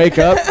and then wake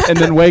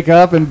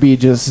up and be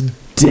just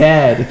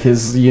dead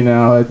because,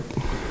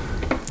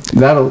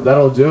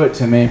 That'll do it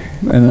to me.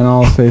 And then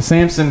I'll say,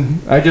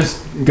 Samson, I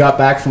just got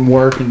back from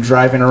work and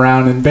driving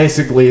around and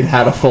basically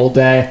had a full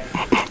day.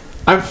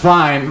 I'm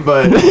fine,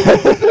 but...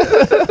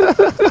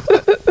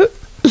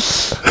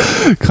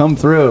 Come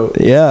through.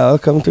 Yeah, I'll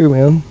come through,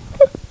 man.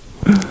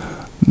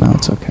 No,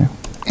 it's okay.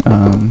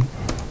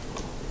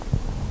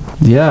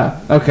 Yeah,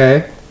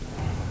 okay.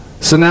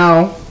 So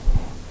now,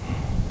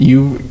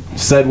 you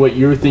said what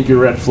you think your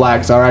red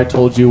flags are. I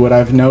told you what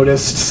I've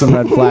noticed some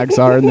red flags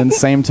are, and then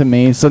same to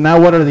me. So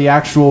now what are the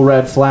actual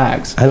red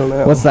flags? I don't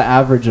know. What's the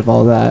average of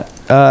all that?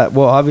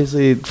 Well,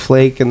 obviously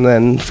flake and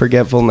then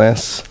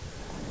forgetfulness.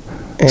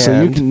 And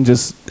so you can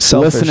just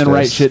listen and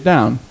write shit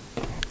down.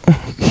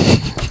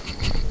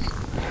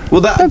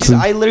 Well,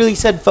 I literally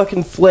said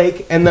fucking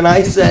flake, and then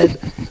I said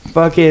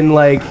fucking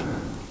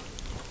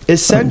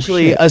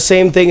essentially a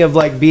same thing of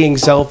being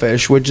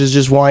selfish, which is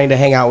just wanting to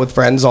hang out with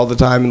friends all the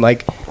time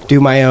and do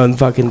my own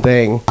fucking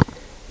thing.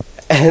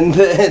 And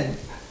then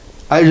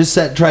I just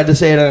tried to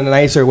say it in a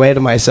nicer way to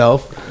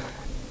myself.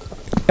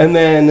 And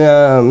then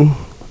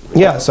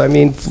so I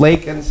mean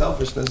flake and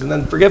selfishness, and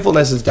then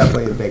forgetfulness is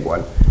definitely a big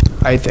one,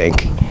 I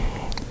think.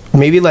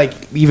 Maybe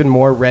even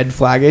more red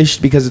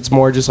flaggish because it's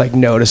more just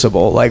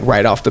noticeable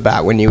right off the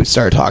bat when you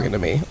start talking to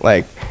me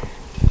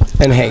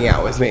and hang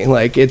out with me.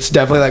 It's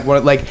definitely one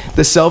of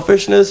the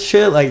selfishness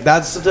shit,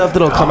 that's stuff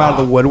that'll come out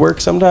of the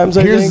woodwork sometimes.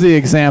 Here's the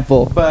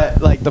example. But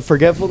the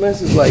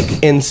forgetfulness is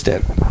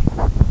instant.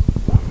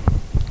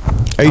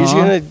 Are you just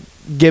gonna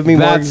give me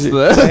more?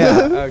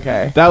 Yeah,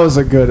 okay. That was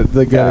the good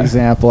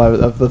example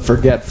of the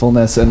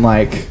forgetfulness and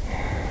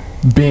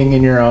being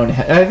in your own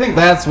head. I think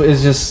that's what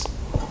is just,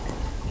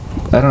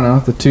 I don't know,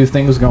 the two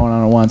things going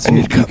on at once.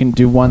 You can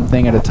do one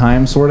thing at a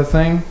time, sort of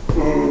thing.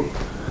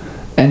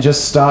 And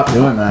just stop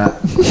doing that.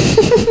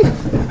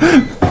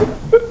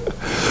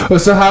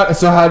 So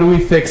how do we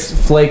fix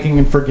flaking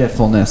and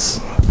forgetfulness?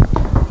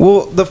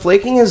 Well, the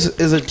flaking is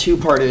a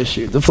 2-part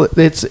issue.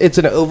 It's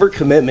an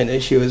overcommitment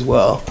issue as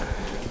well.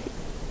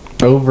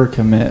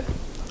 Overcommit.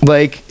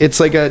 Like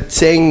it's like a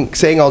saying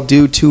I'll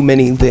do too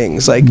many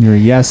things. Like You're a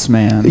yes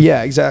man.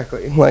 yeah,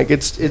 exactly. Like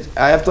it's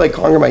I have to like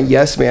conquer my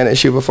yes man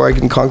issue before I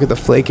can conquer the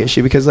flake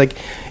issue, because like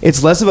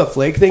it's less of a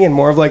flake thing and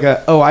more of like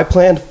I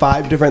planned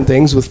 5 different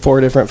things with 4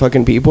 different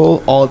fucking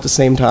people all at the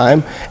same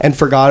time and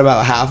forgot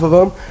about half of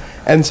them.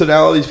 And so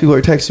now all these people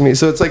are texting me.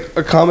 So it's like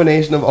a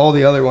combination of all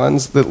the other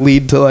ones that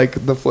lead to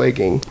like the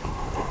flaking.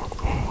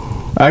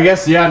 I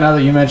guess, yeah, now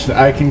that you mentioned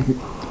it,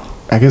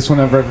 I guess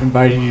whenever I've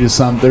invited you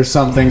to there's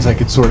some things I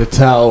could sort of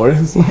tell where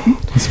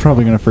it's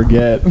probably going to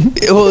forget.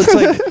 Well,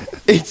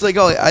 it's like,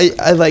 oh,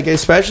 I like,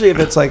 especially if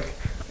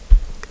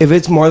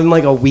it's more than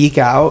like a week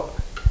out,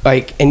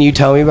 like, and you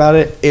tell me about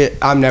it,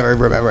 I'm never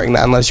remembering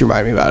that unless you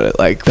remind me about it.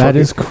 Like that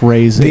is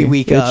crazy. The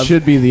week it of.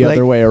 should be the Like,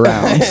 other way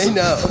around. I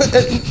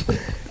know.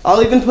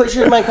 I'll even push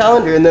it in my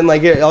calendar, and then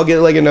like I'll get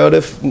like a note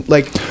if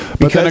like.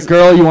 But then a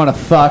girl you want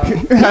to fuck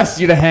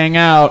asks you to hang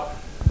out.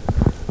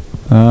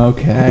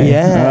 Okay.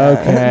 Yeah.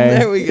 Okay.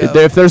 There we go.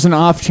 If there's an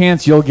off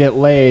chance you'll get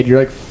laid, you're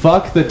like,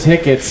 fuck the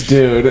tickets,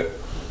 dude.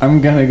 I'm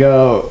gonna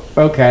go.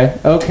 Okay.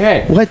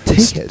 Okay. What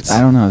tickets?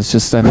 I don't know. It's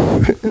just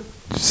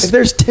If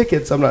there's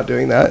tickets, I'm not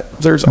doing that.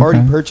 There's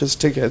already purchased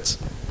tickets.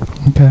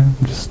 okay.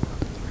 I'm just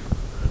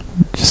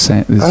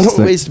saying. I don't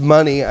waste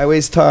money. I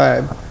waste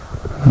time.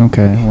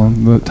 Okay. Well,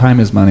 the time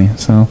is money.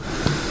 So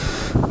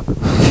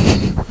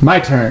my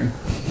turn.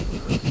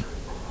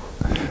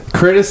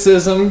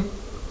 Criticism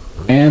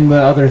and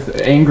the other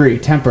angry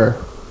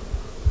temper.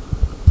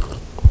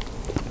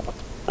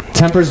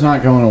 Temper's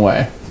not going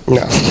away.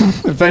 No.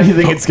 If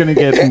anything, it's gonna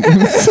get.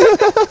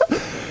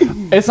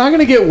 It's not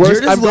gonna get worse.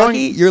 You're just lucky.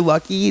 You're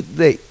lucky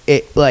that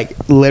it like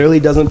literally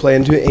doesn't play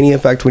into any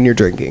effect when you're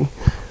drinking.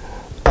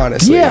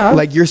 Honestly, Yeah.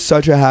 like you're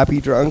such a happy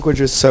drunk, which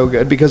is so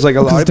good because like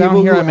a lot of down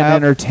people here, who I'm have,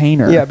 an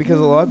entertainer. Yeah, because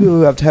a lot of people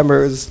who have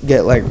tempers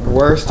get like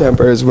worse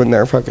tempers when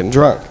they're fucking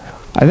drunk.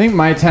 I think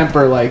my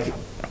temper, like,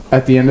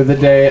 at the end of the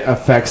day,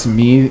 affects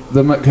me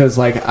because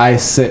like I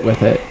sit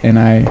with it and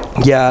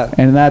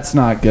that's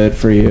not good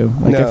for you.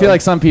 Like No. I feel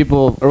like some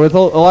people, or with a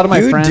lot of my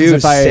You friends, do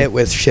if I sit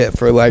with shit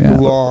for like Yeah.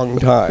 long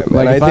time,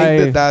 Like, and I if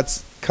think that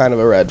that's kind of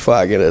a red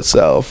flag in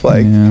itself.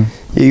 Like Yeah.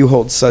 you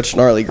hold such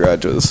gnarly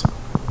grudges.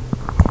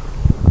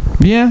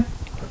 Yeah.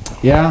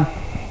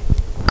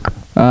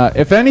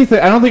 If anything,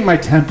 I don't think my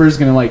temper is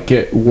gonna like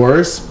get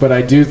worse, but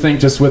I do think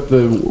just with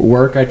the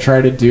work I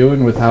try to do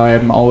and with how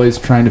I'm always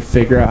trying to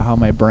figure out how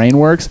my brain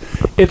works,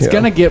 it's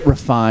gonna get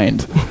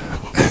refined.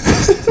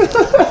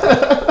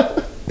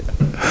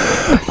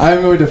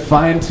 I'm going to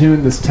fine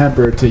tune this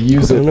temper to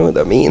use I don't know it what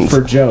that means.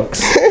 for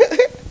jokes.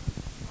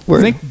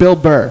 Word. Think Bill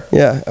Burr.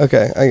 Yeah.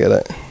 Okay. I get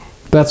it.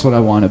 That's what I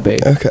want to be.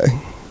 Okay.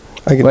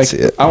 I can Like, see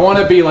it. I want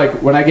to be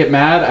like, when I get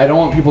mad, I don't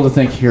want people to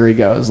think, here he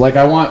goes. Like,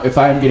 if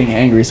I'm getting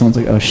angry, someone's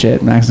like, oh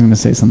shit, Max is going to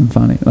say something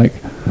funny. Like,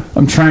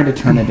 I'm trying to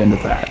turn it into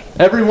that.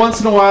 Every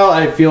once in a while,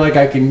 I feel like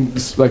I can,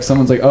 like,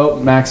 someone's like, oh,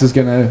 Max is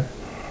going to,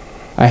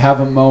 I have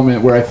a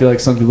moment where I feel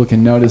like some people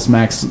can notice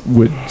Max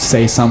would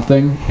say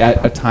something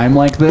at a time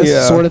like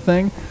this, sort of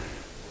thing.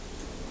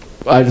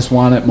 I just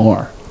want it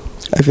more.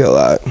 I feel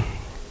that.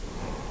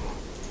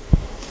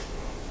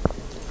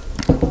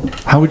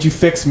 How would you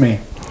fix me?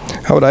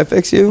 How would I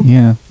fix you?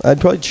 Yeah. I'd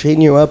probably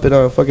chain you up in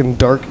a fucking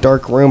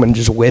dark room and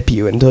just whip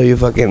you until you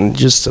fucking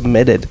just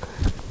submitted.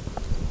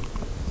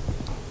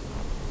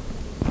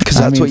 Because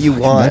that's what you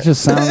want.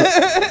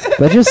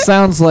 That just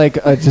sounds like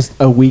just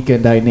a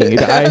weekend I need.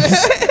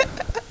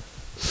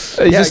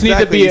 I just need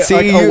to be See,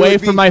 like, you away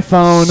would from be my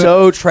phone.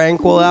 So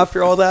tranquil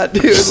after all that,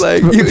 dude.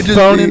 Like you would just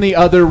phone be, in the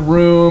other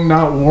room,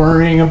 not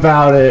worrying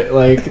about it.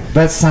 Like,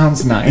 that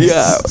sounds nice.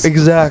 Yeah,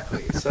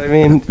 exactly. So I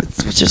mean,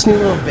 it's just need a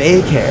little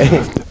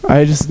vacay.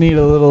 I just need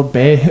a little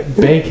basement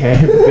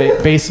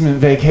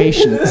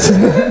vacation.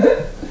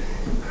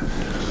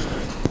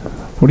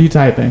 What are you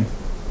typing?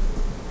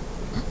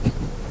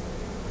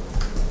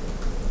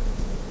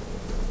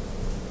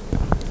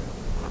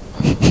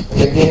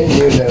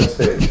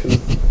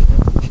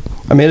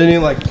 I made a new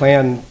like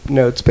plan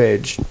notes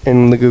page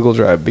in the Google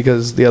Drive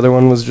because the other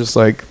one was just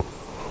like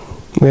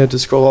we had to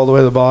scroll all the way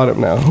to the bottom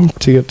now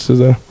to get to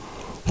the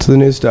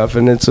new stuff,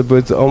 and it's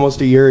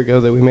almost a year ago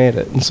that we made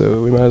it, and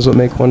so we might as well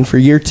make one for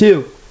year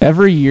 2.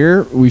 Every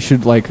year we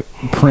should like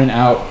print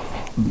out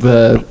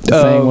the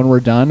thing when we're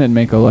done and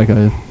make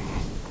a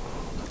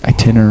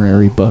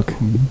itinerary book.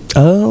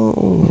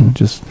 Oh,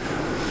 Just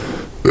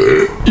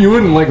you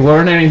wouldn't like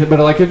learn anything, but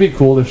like it'd be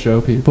cool to show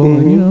people.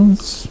 Like, you know,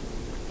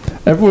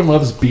 everyone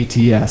loves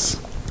BTS.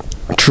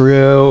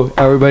 true.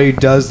 Everybody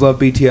does love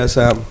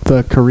BTSM.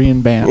 The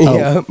Korean band.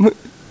 Oh. Yeah.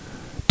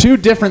 Two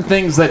different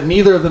things that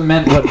neither of them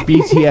meant what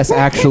BTS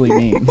actually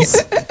means.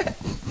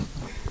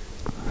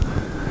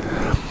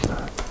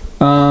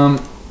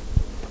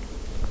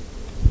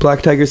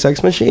 Black Tiger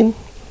Sex Machine.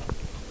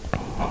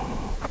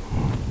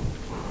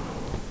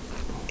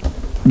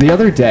 The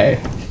other day,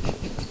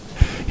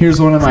 here's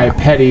one of my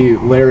petty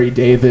Larry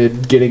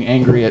David getting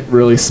angry at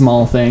really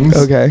small things.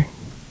 Okay.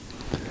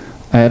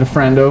 I had a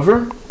friend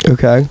over,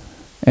 Okay.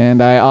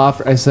 and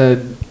I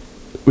said,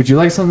 would you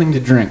like something to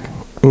drink?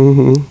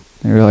 Mm-hmm.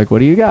 They were like, what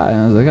do you got? And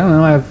I was like, I don't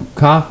know, I have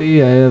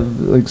coffee, I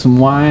have like some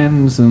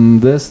wine, some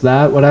this,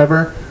 that,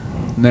 whatever.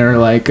 And they were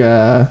like,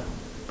 well,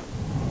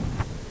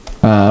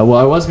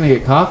 I was going to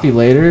get coffee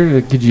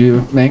later. Could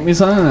you make me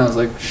something? And I was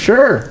like,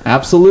 sure,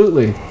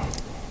 absolutely.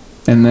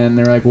 And then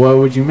they're like, what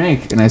would you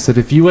make? And I said,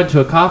 if you went to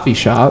a coffee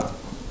shop,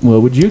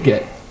 what would you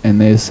get? And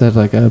they said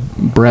like a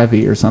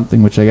brevi or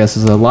something, which I guess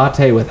is a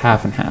latte with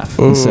half and half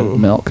instead of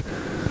milk.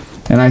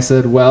 And I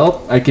said,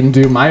 well, I can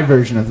do my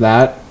version of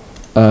that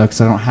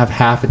because I don't have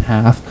half and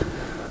half.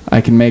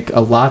 I can make a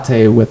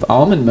latte with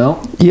almond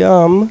milk.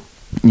 Yum.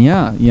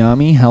 Yeah,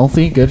 yummy,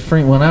 healthy, good for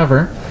you,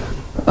 whatever.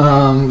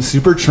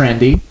 Super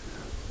trendy.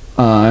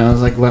 And I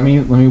was like, let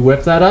me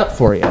whip that up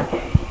for you.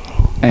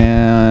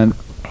 And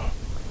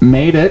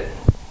made it.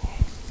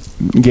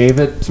 Gave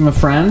it to my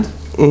friend.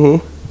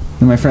 Mm-hmm.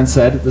 And my friend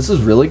said, this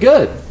is really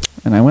good.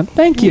 And I went,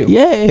 thank you.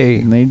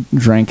 Yay. And they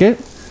drank it.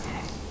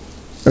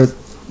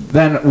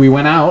 Then we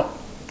went out.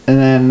 And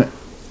then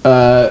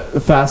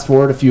fast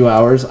forward a few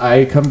hours.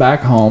 I come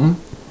back home.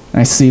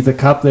 And I see the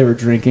cup they were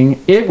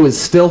drinking. It was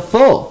still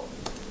full.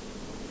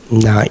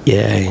 Not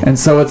yay. And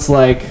so it's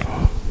like,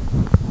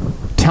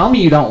 tell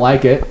me you don't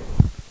like it.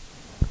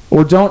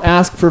 Or don't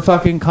ask for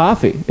fucking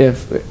coffee.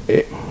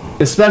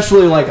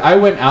 Especially, like, I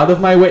went out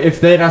of my way.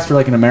 If they had asked for,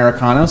 like, an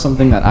Americano,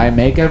 something that I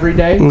make every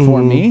day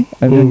for me,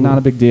 I mean, not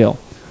a big deal.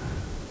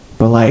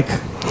 But, like...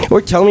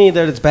 Or tell me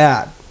that it's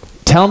bad.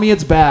 Tell me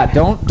it's bad.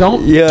 Don't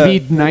be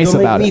nice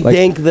about it. Don't make me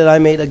think that I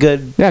made a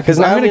good... Yeah, because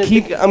I'm going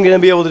to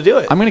be able to do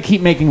it. I'm going to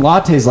keep making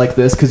lattes like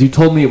this because you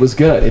told me it was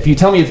good. If you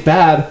tell me it's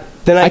bad,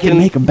 then I can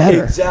make them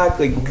better.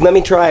 Exactly. Let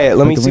me try it.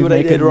 Let me see what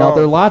I did wrong.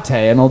 Another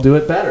latte, and I'll do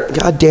it better.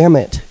 God damn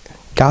it.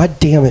 God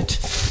damn it.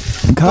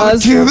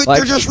 Because like,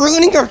 they're just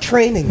ruining our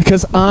training.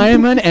 Because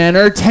I'm an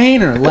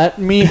entertainer. Let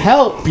me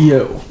help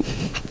you.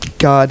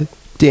 God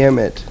damn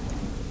it.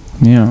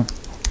 Yeah.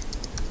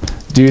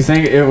 Do you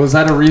think was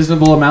that a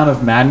reasonable amount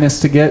of madness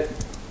to get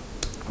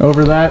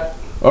over that?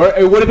 Or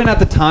it would have been at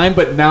the time,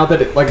 but now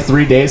that like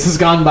 3 days has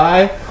gone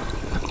by.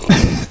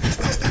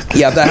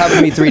 Yeah, if that happened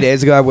to me 3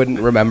 days ago, I wouldn't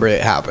remember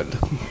it happened.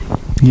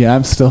 Yeah,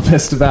 I'm still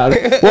pissed about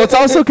it. Well, it's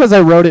also because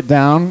I wrote it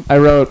down. I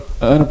wrote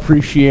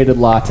unappreciated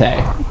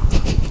latte.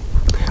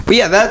 But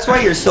yeah, that's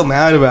why you're so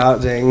mad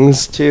about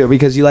things too,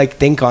 because you like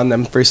think on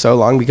them for so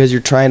long because you're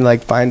trying to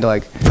like find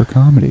like for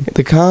comedy.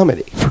 The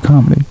comedy. For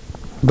comedy.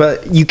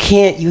 But you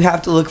can't. You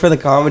have to look for the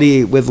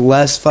comedy with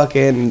less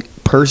fucking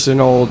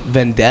personal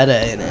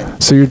vendetta in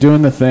it. So you're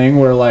doing the thing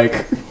where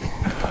like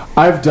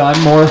I've done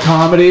more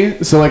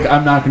comedy, so like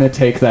I'm not going to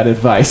take that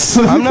advice.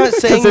 I'm not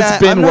saying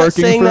that. I'm not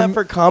saying that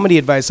for comedy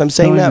advice. I'm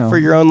saying that for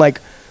your own like.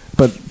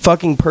 But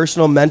fucking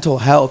personal mental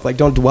health, like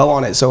don't dwell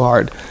on it so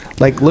hard.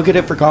 Like look at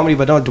it for comedy,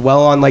 but don't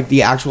dwell on like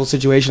the actual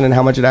situation and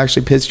how much it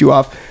actually pissed you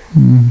off.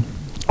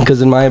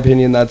 Because in my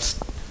opinion, that's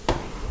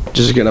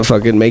just gonna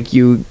fucking make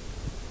you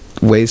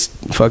waste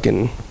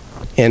fucking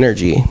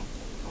energy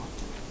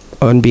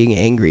on being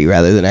angry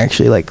rather than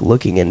actually like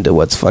looking into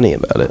what's funny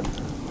about it.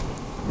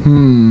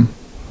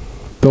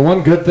 The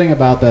one good thing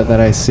about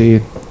that I see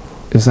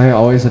is I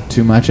always have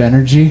too much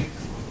energy.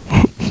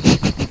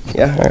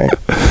 Yeah, all right.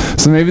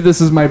 So maybe this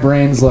is my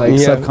brain's like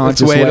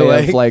subconscious way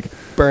of like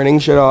burning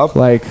shit off.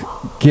 Like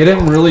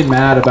getting really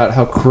mad about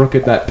how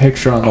crooked that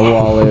picture on the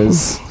wall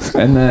is,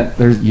 and that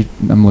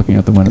I'm looking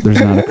at the one. There's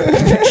not a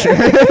crooked picture.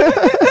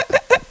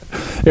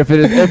 if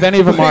any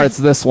of them are, it's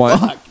this one.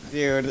 Fuck,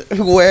 dude.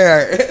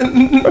 Where? It's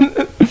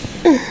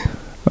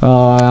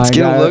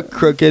gonna look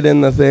crooked in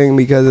the thing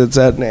because it's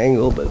at an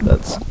angle, but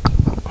that's.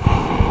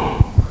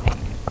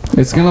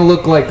 It's gonna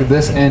look like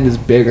this end is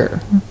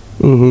bigger.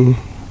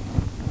 Mm-hmm.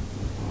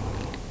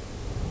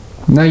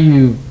 Now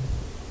you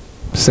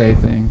say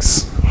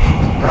things.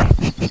 I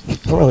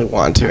don't really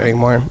want to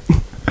anymore.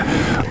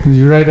 Did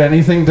you write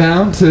anything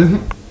down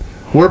to?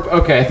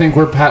 I think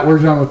we're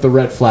done with the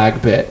red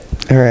flag bit.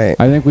 All right.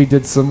 I think we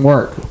did some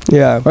work.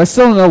 Yeah. I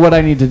still don't know what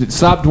I need to do.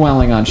 Stop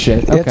dwelling on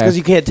shit. Okay. It's because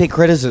you can't take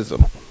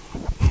criticism.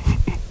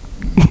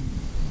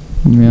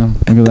 Yeah,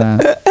 look at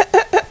that.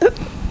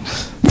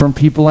 From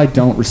people I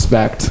don't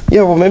respect.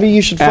 Yeah, well, maybe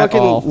you should fucking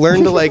all.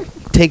 learn to like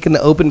take an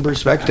open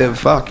perspective.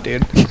 Fuck,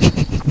 dude.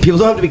 People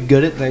don't have to be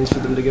good at things for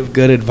them to give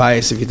good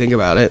advice if you think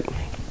about it.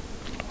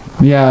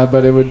 Yeah,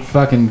 but it would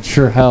fucking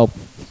sure help.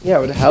 Yeah,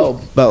 it would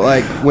help. But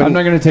like, I'm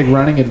not going to take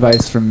running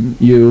advice from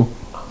you.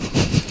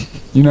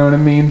 You know what I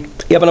mean?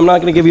 Yeah, but I'm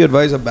not going to give you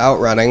advice about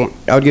running.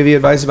 I would give you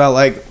advice about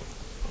like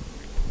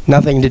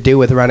nothing to do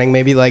with running.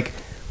 Maybe like,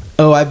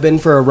 oh, I've been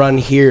for a run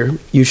here.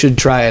 You should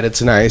try it.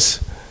 It's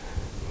nice.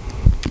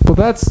 Well,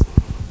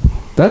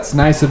 that's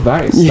nice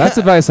advice. Yeah. That's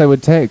advice I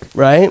would take.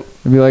 Right?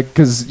 I'd be like,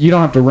 because you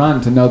don't have to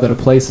run to know that a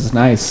place is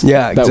nice.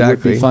 Yeah, exactly. That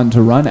would be fun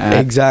to run at.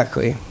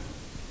 Exactly.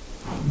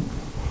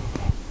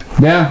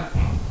 Yeah.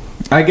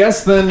 I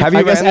guess then,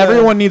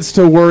 everyone needs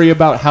to worry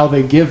about how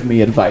they give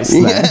me advice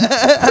then.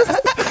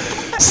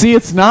 See,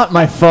 it's not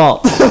my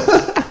fault.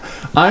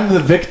 I'm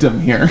the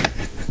victim here.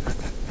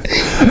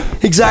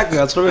 Exactly.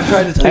 That's what I'm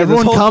trying to tell you.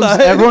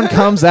 Everyone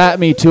comes at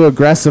me too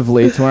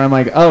aggressively to where I'm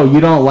like, oh, you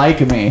don't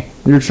like me.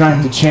 You're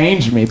trying to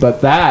change me.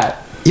 But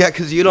that Yeah,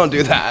 because you don't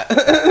do that.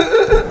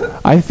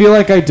 I feel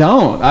like I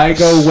don't. I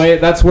go way.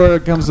 That's where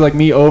it comes to like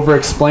me over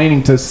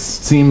explaining to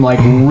seem like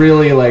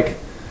really like,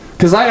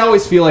 because I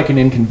always feel like an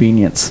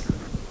inconvenience.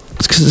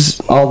 It's because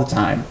All the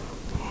time.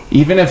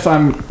 Even if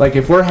I'm like,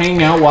 if we're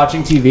hanging out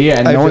watching TV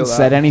and I no feel one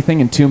said that. anything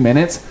in 2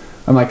 minutes,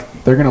 I'm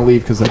like, they're gonna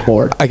leave because they're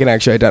bored. I can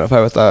actually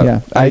identify with that.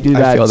 Yeah, I do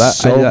that, I feel that.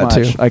 so I do that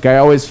much. too. Like I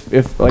always,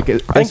 if like, I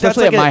think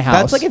especially at my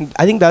house.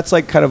 I think that's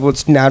like kind of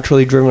what's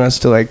naturally driven us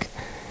to like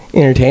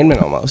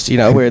entertainment almost, you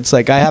know, where it's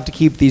like I have to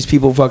keep these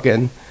people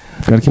fucking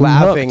Gotta keep 'em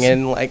laughing hooked.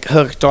 and like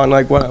hooked on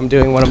like what I'm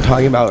doing, what I'm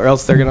talking about, or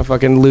else they're gonna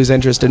fucking lose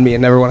interest in me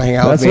and never want to hang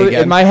out That's with me what,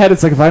 again. in my head.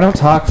 It's like if I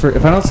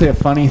don't say a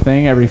funny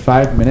thing every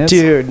 5 minutes,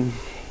 Dude,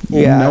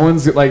 yeah, no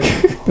one's like,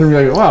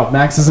 they're like, wow,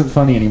 Max isn't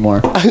funny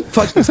anymore.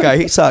 fuck this guy,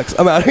 he sucks.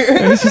 I'm out And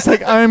here. it's just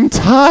like, I'm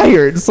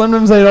tired.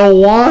 Sometimes I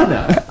don't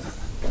wanna.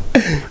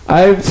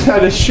 I've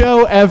had a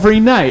show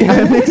every night.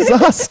 I'm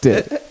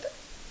exhausted.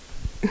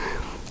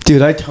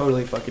 Dude, I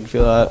totally fucking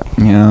feel that.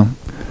 Yeah.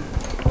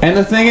 And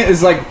the thing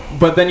is, like,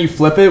 but then you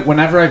flip it.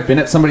 Whenever I've been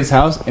at somebody's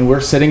house and we're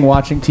sitting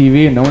watching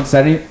TV and no one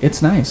said anything,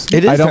 it's nice.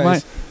 It is I don't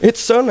nice. mind. It's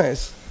so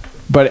nice.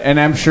 But and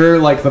I'm sure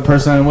like the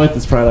person I'm with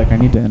is probably like, I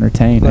need to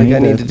entertain. Like I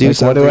need to do like,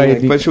 something. What do I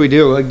Like, do? what should we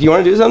do? Like, do you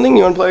want to do something?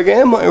 You want to play a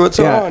game? Like, what's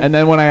Yeah. on? And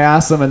then when I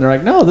ask them and they're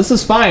like, no, this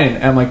is fine.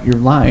 And I'm like, you're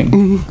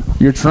lying.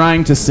 You're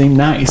trying to seem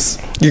nice.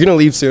 You're gonna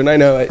leave soon. I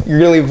know it. You're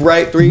gonna leave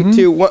right. 3,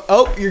 2, 1.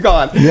 Oh, you're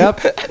gone.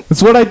 Yep.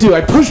 That's what I do.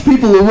 I push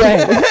people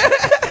away.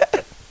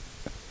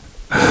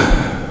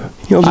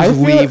 You'll I just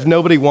feel- leave.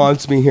 Nobody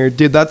wants me here,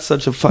 dude. That's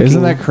such a fucking.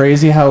 Isn't that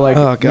crazy how like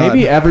Oh, God.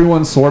 maybe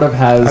everyone sort of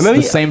has I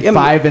mean, the same yeah,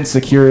 5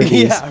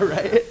 insecurities. Yeah,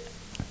 right.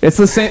 It's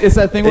the same. It's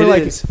that thing where It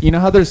like is. you know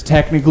how there's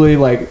technically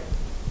like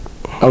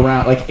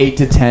around like 8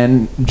 to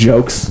 10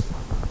 jokes.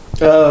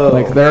 Oh,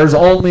 Like there's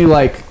only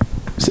like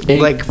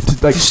eight, like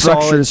structures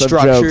solid of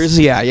structures. jokes.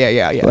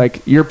 Yeah.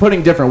 Like you're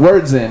putting different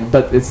words in,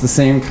 but it's the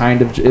same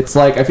kind of. It's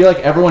like I feel like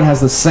everyone has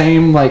the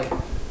same like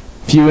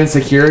few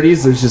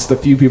insecurities. There's just a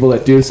few people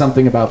that do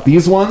something about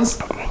these ones,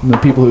 and the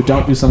people who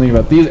don't do something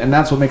about these, and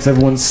that's what makes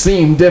everyone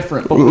seem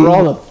different. But we're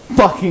all the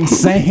fucking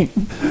same.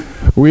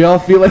 We all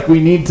feel like we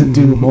need to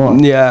do more.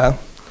 Yeah,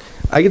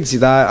 I can see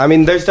that. I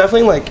mean, there's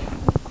definitely like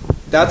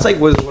that's like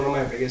was one of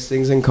my biggest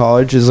things in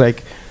college is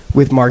like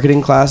with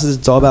marketing classes.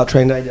 It's all about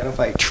trying to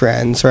identify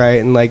trends, right?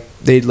 And like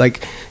they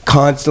like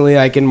constantly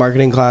like in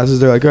marketing classes,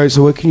 they're like, all right,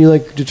 so what can you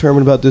like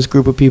determine about this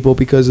group of people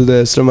because of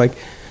this? And I'm like,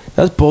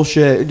 that's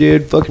bullshit,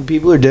 dude. Fucking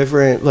people are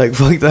different. Like,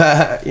 fuck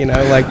that, you know?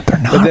 Like, They're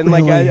not but then,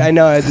 like, really. I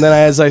know. And then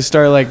as I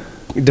start, like,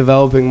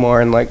 developing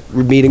more and, like,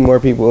 meeting more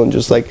people and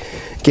just, like,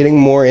 getting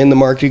more in the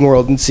marketing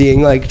world and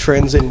seeing, like,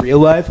 trends in real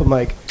life, I'm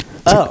like,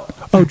 oh.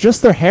 Oh,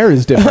 just their hair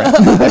is different.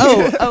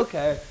 Oh,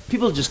 okay.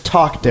 People just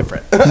talk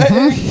different.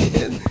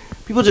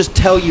 People just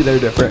tell you they're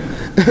different.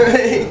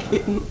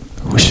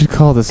 We should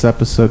call this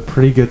episode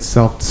Pretty Good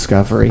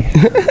Self-Discovery.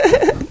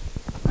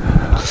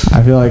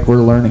 I feel like we're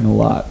learning a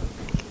lot.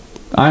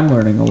 I'm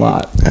learning a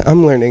lot.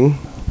 I'm learning.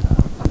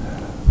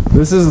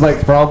 This is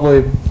like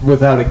probably,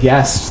 without a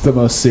guest, the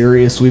most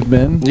serious we've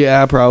been.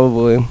 Yeah,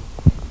 probably.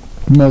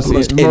 Most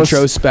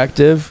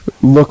Introspective.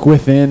 look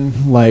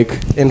within,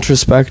 like,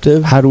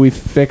 Introspective. how do we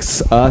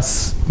fix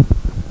us?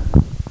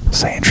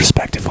 Say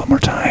introspective one more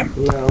time.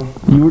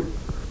 No.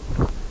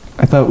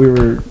 I thought we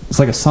were, it's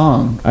like a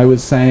song. I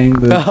was saying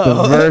the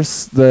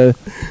verse,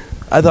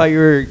 I thought you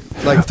were,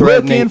 like, looking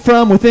threatening.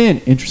 from within,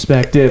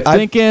 introspective,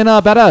 thinking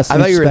about us. I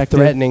thought you were introspective.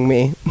 threatening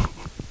me.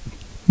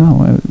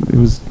 No, it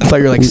was. I thought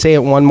you were like, say it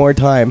one more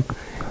time.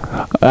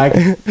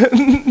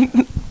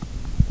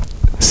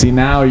 See,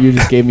 now you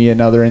just gave me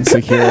another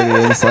insecurity.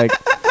 It's like,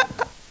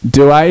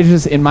 do I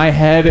just, in my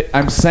head,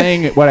 I'm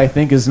saying what I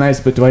think is nice,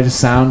 but do I just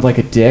sound like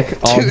a dick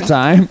all the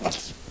time?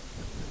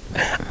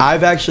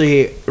 I've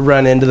actually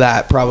run into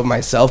that problem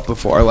myself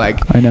before.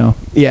 Like, I know.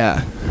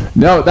 yeah.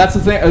 No, that's the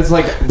thing. It's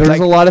like, there's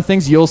Like- a lot of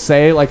things you'll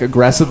say, like,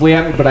 aggressively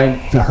at me, but I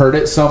heard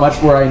it so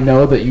much where I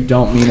know that you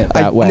don't mean it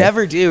that I way.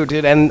 never do,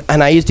 dude. And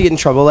I used to get in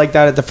trouble like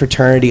that at the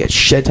fraternity a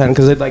shit ton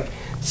because I'd like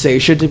say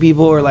shit to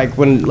people or like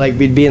when like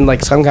we'd be in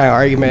like some kind of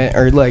argument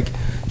or like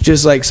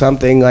just like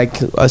something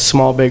like a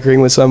small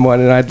bickering with someone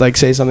and I'd like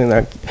say something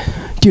like,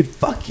 dude,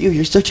 fuck you,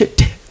 you're such a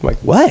dick. I'm like,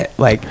 what?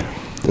 Like,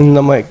 and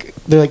I'm like,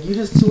 they're like, you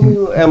just told me.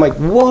 And I'm like,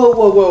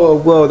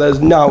 whoa, that is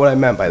not what I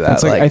meant by that.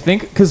 It's like, I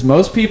think, because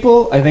most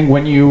people, I think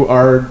when you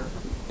are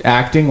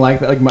acting like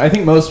that, like, I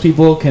think most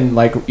people can,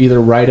 like,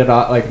 either write it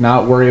off, like,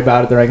 not worry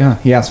about it. They're like, huh,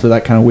 he asked for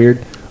that, kind of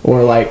weird.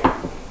 Or, like,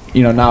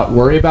 you know, not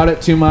worry about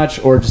it too much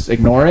or just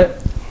ignore it.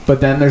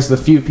 But then there's the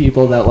few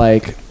people that,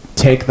 like,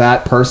 take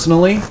that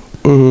personally.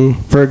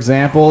 Mm-hmm. For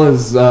example,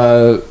 is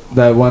that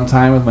one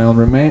time with my old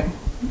roommate.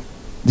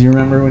 Do you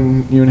remember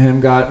when you and him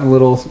got in a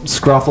little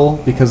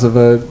scruffle because of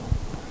a,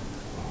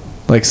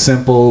 like,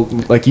 simple,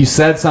 like, you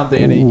said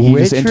something and he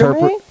just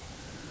interpreted.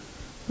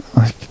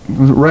 Like,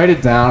 write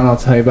it down and I'll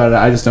tell you about it.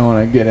 I just don't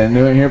want to get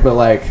into it here, but,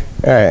 like,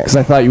 All right. because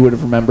I thought you would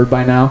have remembered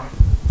by now.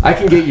 I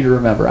can get you to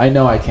remember. I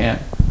know I can.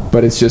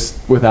 but it's just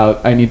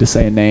without. I need to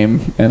say a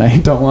name, and I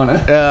don't want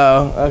to.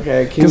 Oh,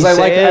 okay. Because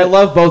I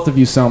love both of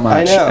you so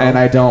much, I know. and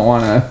I don't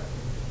want to.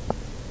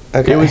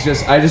 Okay. It was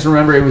just. I just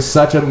remember it was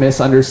such a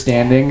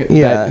misunderstanding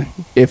Yeah. that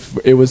if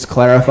it was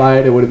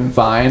clarified, it would have been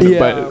fine. Yeah.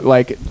 But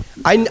like,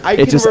 I it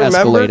can just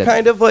remember escalated.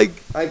 kind of like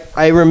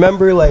I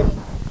remember like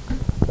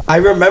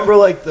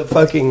the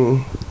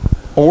fucking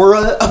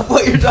aura of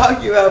what you're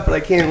talking about, but I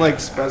can't like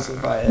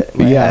specify it.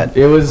 in my head.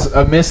 it was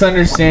a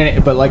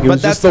misunderstanding, but like it But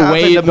was just that's the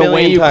way happened a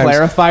million you times.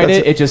 clarified That's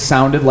it. It just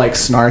sounded like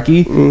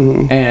snarky,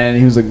 and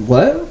he was like,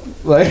 "What?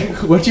 Like,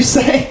 what'd you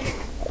say?"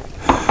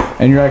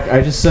 And you're like,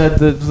 "I just said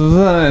that,"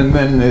 and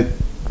then it.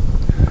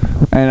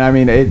 And I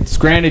mean, it's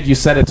granted you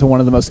said it to one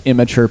of the most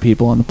immature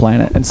people on the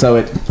planet, and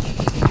so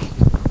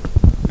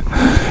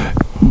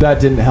that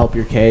didn't help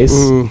your case.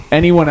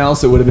 Anyone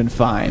else, it would have been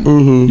fine.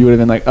 You would have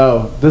been like,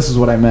 "Oh, this is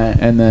what I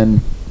meant," and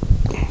then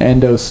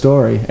endo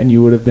story, and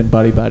you would have been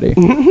buddy.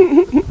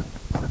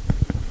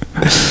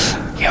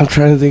 Yeah, I'm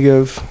trying to think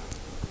of.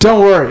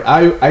 Don't worry,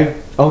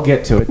 I'll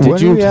get to it. Did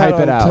What are you we at type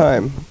it on out?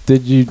 time?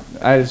 Did you?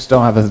 I just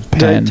don't have a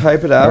pen.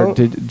 type it Or out?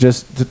 did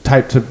just to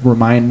type to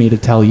remind me to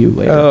tell you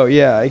later? Oh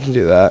yeah, I can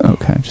do that.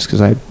 Okay, just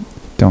because I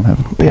don't have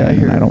a pen Yeah,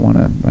 and I don't want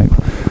to. Like,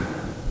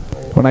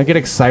 when I get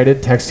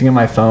excited texting on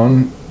my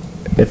phone,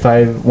 if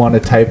I want to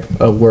type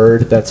a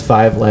word that's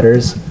 5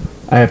 letters,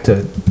 I have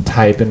to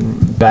type in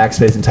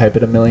backspace and type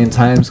it a million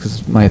times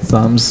because my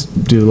thumbs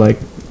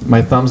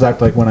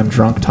act like when I'm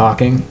drunk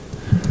talking,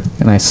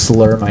 and I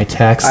slur my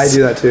texts. I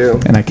do that too.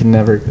 And I can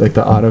never, like,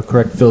 the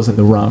autocorrect fills in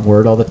the wrong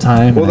word all the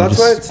time. Well, and that's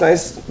why it's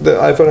nice. The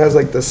iPhone has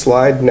like the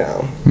slide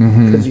now,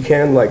 because you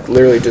can like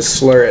literally just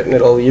slur it, and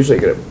it'll usually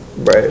get it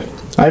right.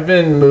 I've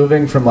been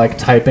moving from like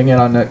typing it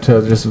on it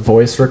to just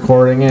voice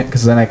recording it,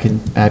 because then I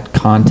can add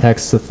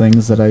context to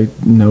things that I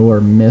know are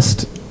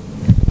missed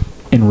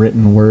in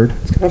written word.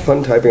 It's kind of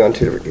fun typing on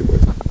 2 different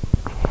keyboards.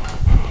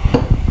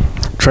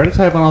 Try to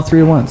type on all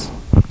 3 at once.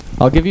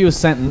 I'll give you a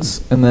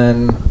sentence and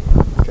then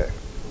Okay.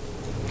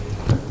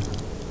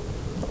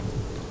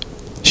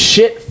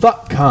 shit,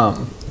 fuck,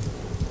 cum.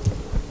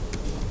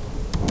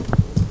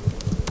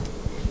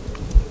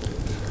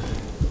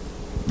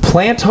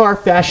 Plantar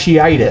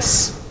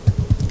fasciitis.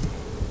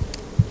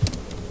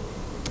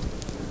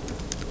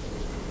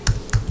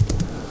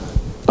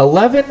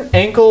 "11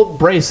 ankle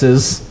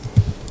braces,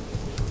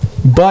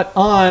 but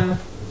on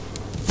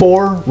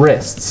 4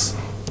 wrists."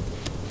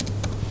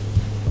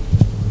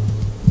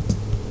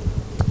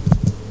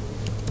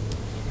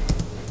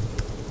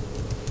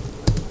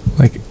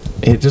 Like,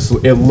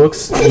 it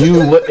looks,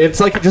 it's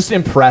like just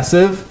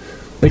impressive.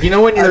 Like, you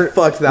know when you're...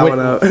 fucked that one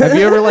up. Have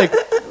you ever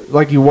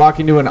like you walk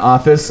into an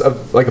office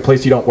of like a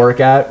place you don't work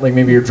at, like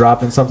maybe you're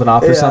dropping something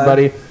off for Yeah.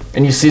 somebody,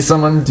 and you see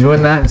someone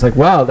doing that, and it's like,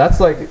 wow, that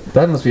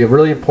must be a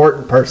really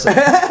important person.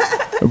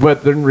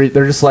 But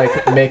they're just like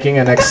making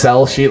an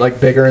Excel sheet like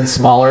bigger and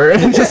smaller,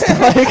 and just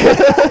like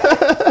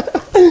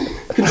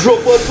Control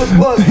plus.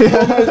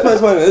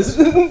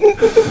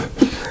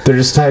 they're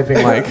just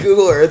typing like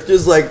Google Earth,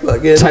 just like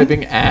fucking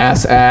typing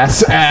ass.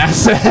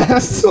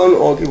 on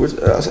all keyboards.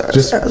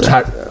 Just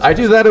type. I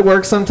do that at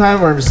work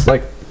sometime, where I'm just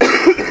like,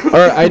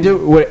 or I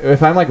do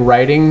if I'm like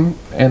writing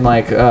and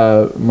like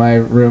my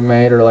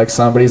roommate or like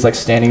somebody's like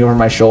standing over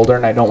my shoulder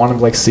and I don't want to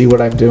like see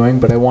what I'm doing,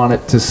 but I want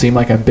it to seem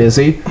like I'm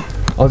busy.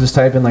 I'll just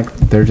type in like,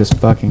 they're just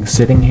fucking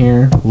sitting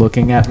here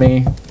looking at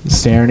me,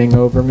 staring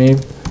over me.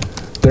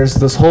 There's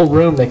this whole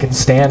room they can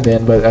stand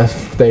in, but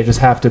if they just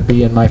have to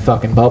be in my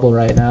fucking bubble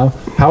right now.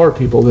 How are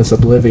people this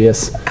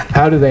oblivious?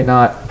 How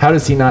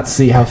does he not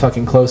see how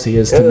fucking close he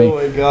is to me? Oh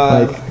my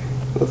god, Like,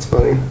 that's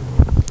funny.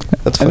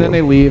 That's and funny. then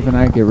they leave and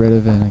I get rid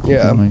of it and I keep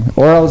Yeah. going.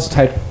 Or I'll just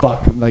type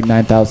fuck like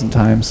 9,000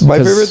 times. My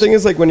 'cause favorite thing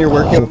is like when you're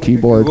working whole on like, a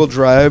keyboard. Google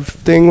Drive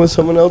thing with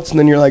someone else, and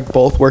then you're like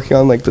both working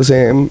on like the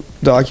same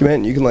document,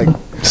 and you can like,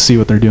 see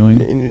what they're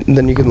doing. and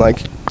then you can like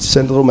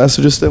send little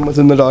messages to them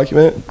within the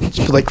document.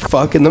 Just put like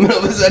fuck in the middle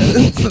of the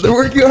sentence that they're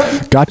working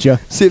on. Gotcha.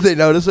 See if they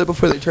notice it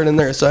before they turn in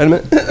their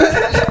assignment.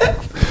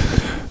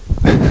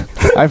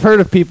 I've heard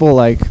of people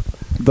like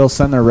they'll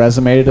send their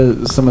resume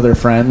to some of their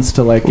friends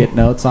to like get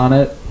notes on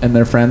it, and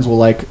their friends will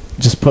like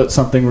just put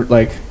something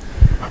like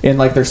in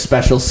like their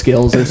special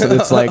skills, or so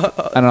it's like,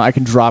 I don't know, I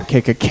can drop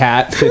kick a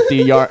cat 50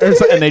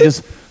 yards, and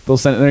they'll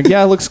send it. They're like,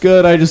 yeah, it looks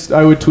good.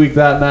 I would tweak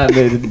that and that.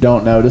 And they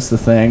don't notice the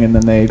thing, and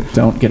then they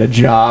don't get a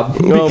job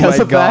Oh because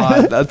my of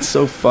god, that. that's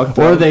so fucked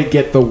Or up. they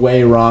get the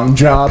way wrong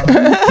job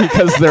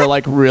because they're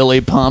like really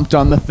pumped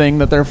on the thing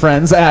that their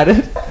friends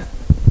added.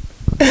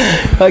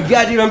 Like,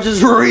 God, dude, I'm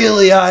just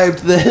really hyped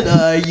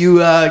that you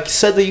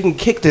said that you can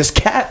kick this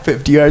cat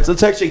 50 yards.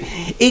 That's actually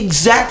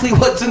exactly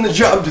what's in the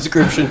job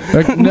description.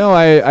 Like, no,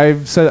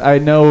 I've said I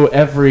know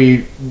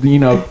every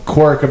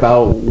quirk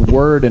about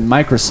Word and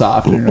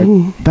Microsoft. And you're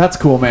like, that's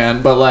cool,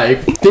 man, but like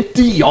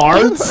 50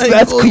 yards? Like,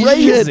 That's holy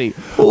crazy. shit.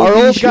 Holy Our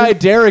old shit. guy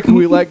Derek, who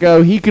we let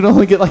go, he could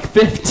only get like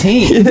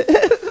 15.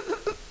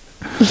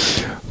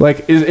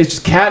 Like, it's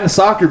just cat and a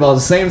soccer ball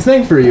is the same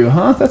thing for you,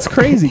 huh? That's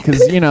crazy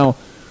because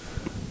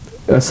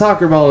a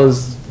soccer ball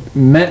is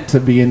meant to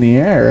be in the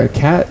air. A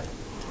cat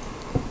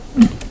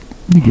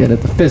You get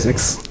it, the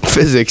physics.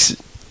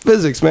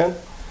 Physics, man.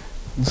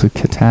 It's a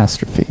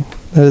catastrophe.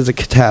 That is a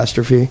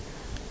catastrophe.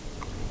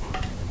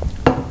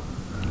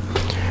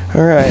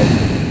 All right.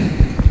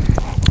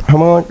 How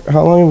long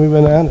have we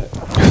been at it?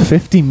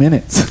 50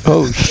 minutes.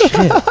 Oh shit.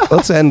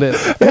 Let's end it.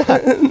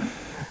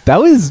 That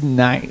was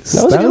nice.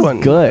 That was a good one.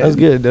 Good. That was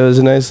good. That was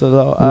a nice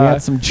little. We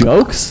had some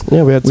jokes.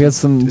 Yeah, we had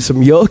some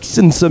yokes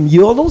and some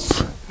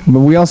yodels, but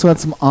we also had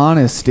some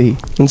honesty.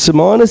 and some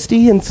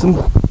honesty and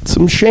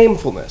some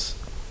shamefulness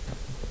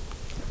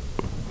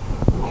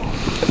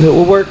that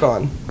we'll work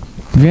on.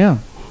 Yeah.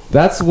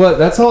 That's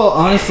all,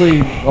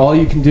 honestly, all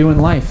you can do in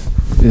life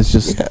is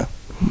just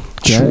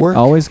Just work.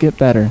 always get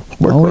better.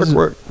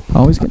 Work.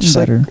 Always getting Just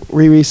better. like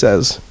Riri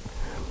says.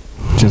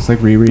 Just like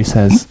Riri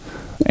says.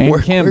 And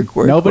Work, Kim,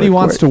 work, nobody work,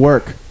 wants work. to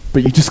work,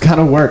 but you just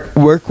gotta work.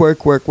 Work. All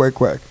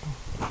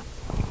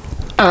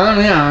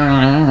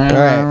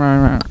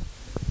right.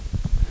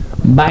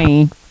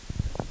 Bye.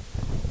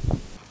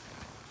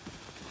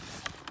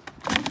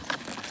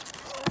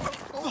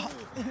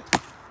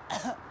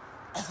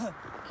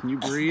 Can you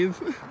breathe?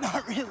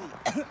 Not really.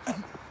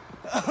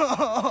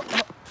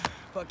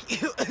 Fuck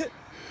you.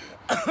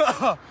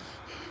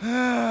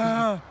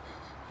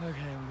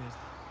 Okay, I'm good.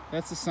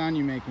 That's the sound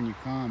you make when you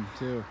calm,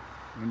 too.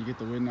 When you get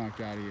the wind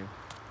knocked out of you.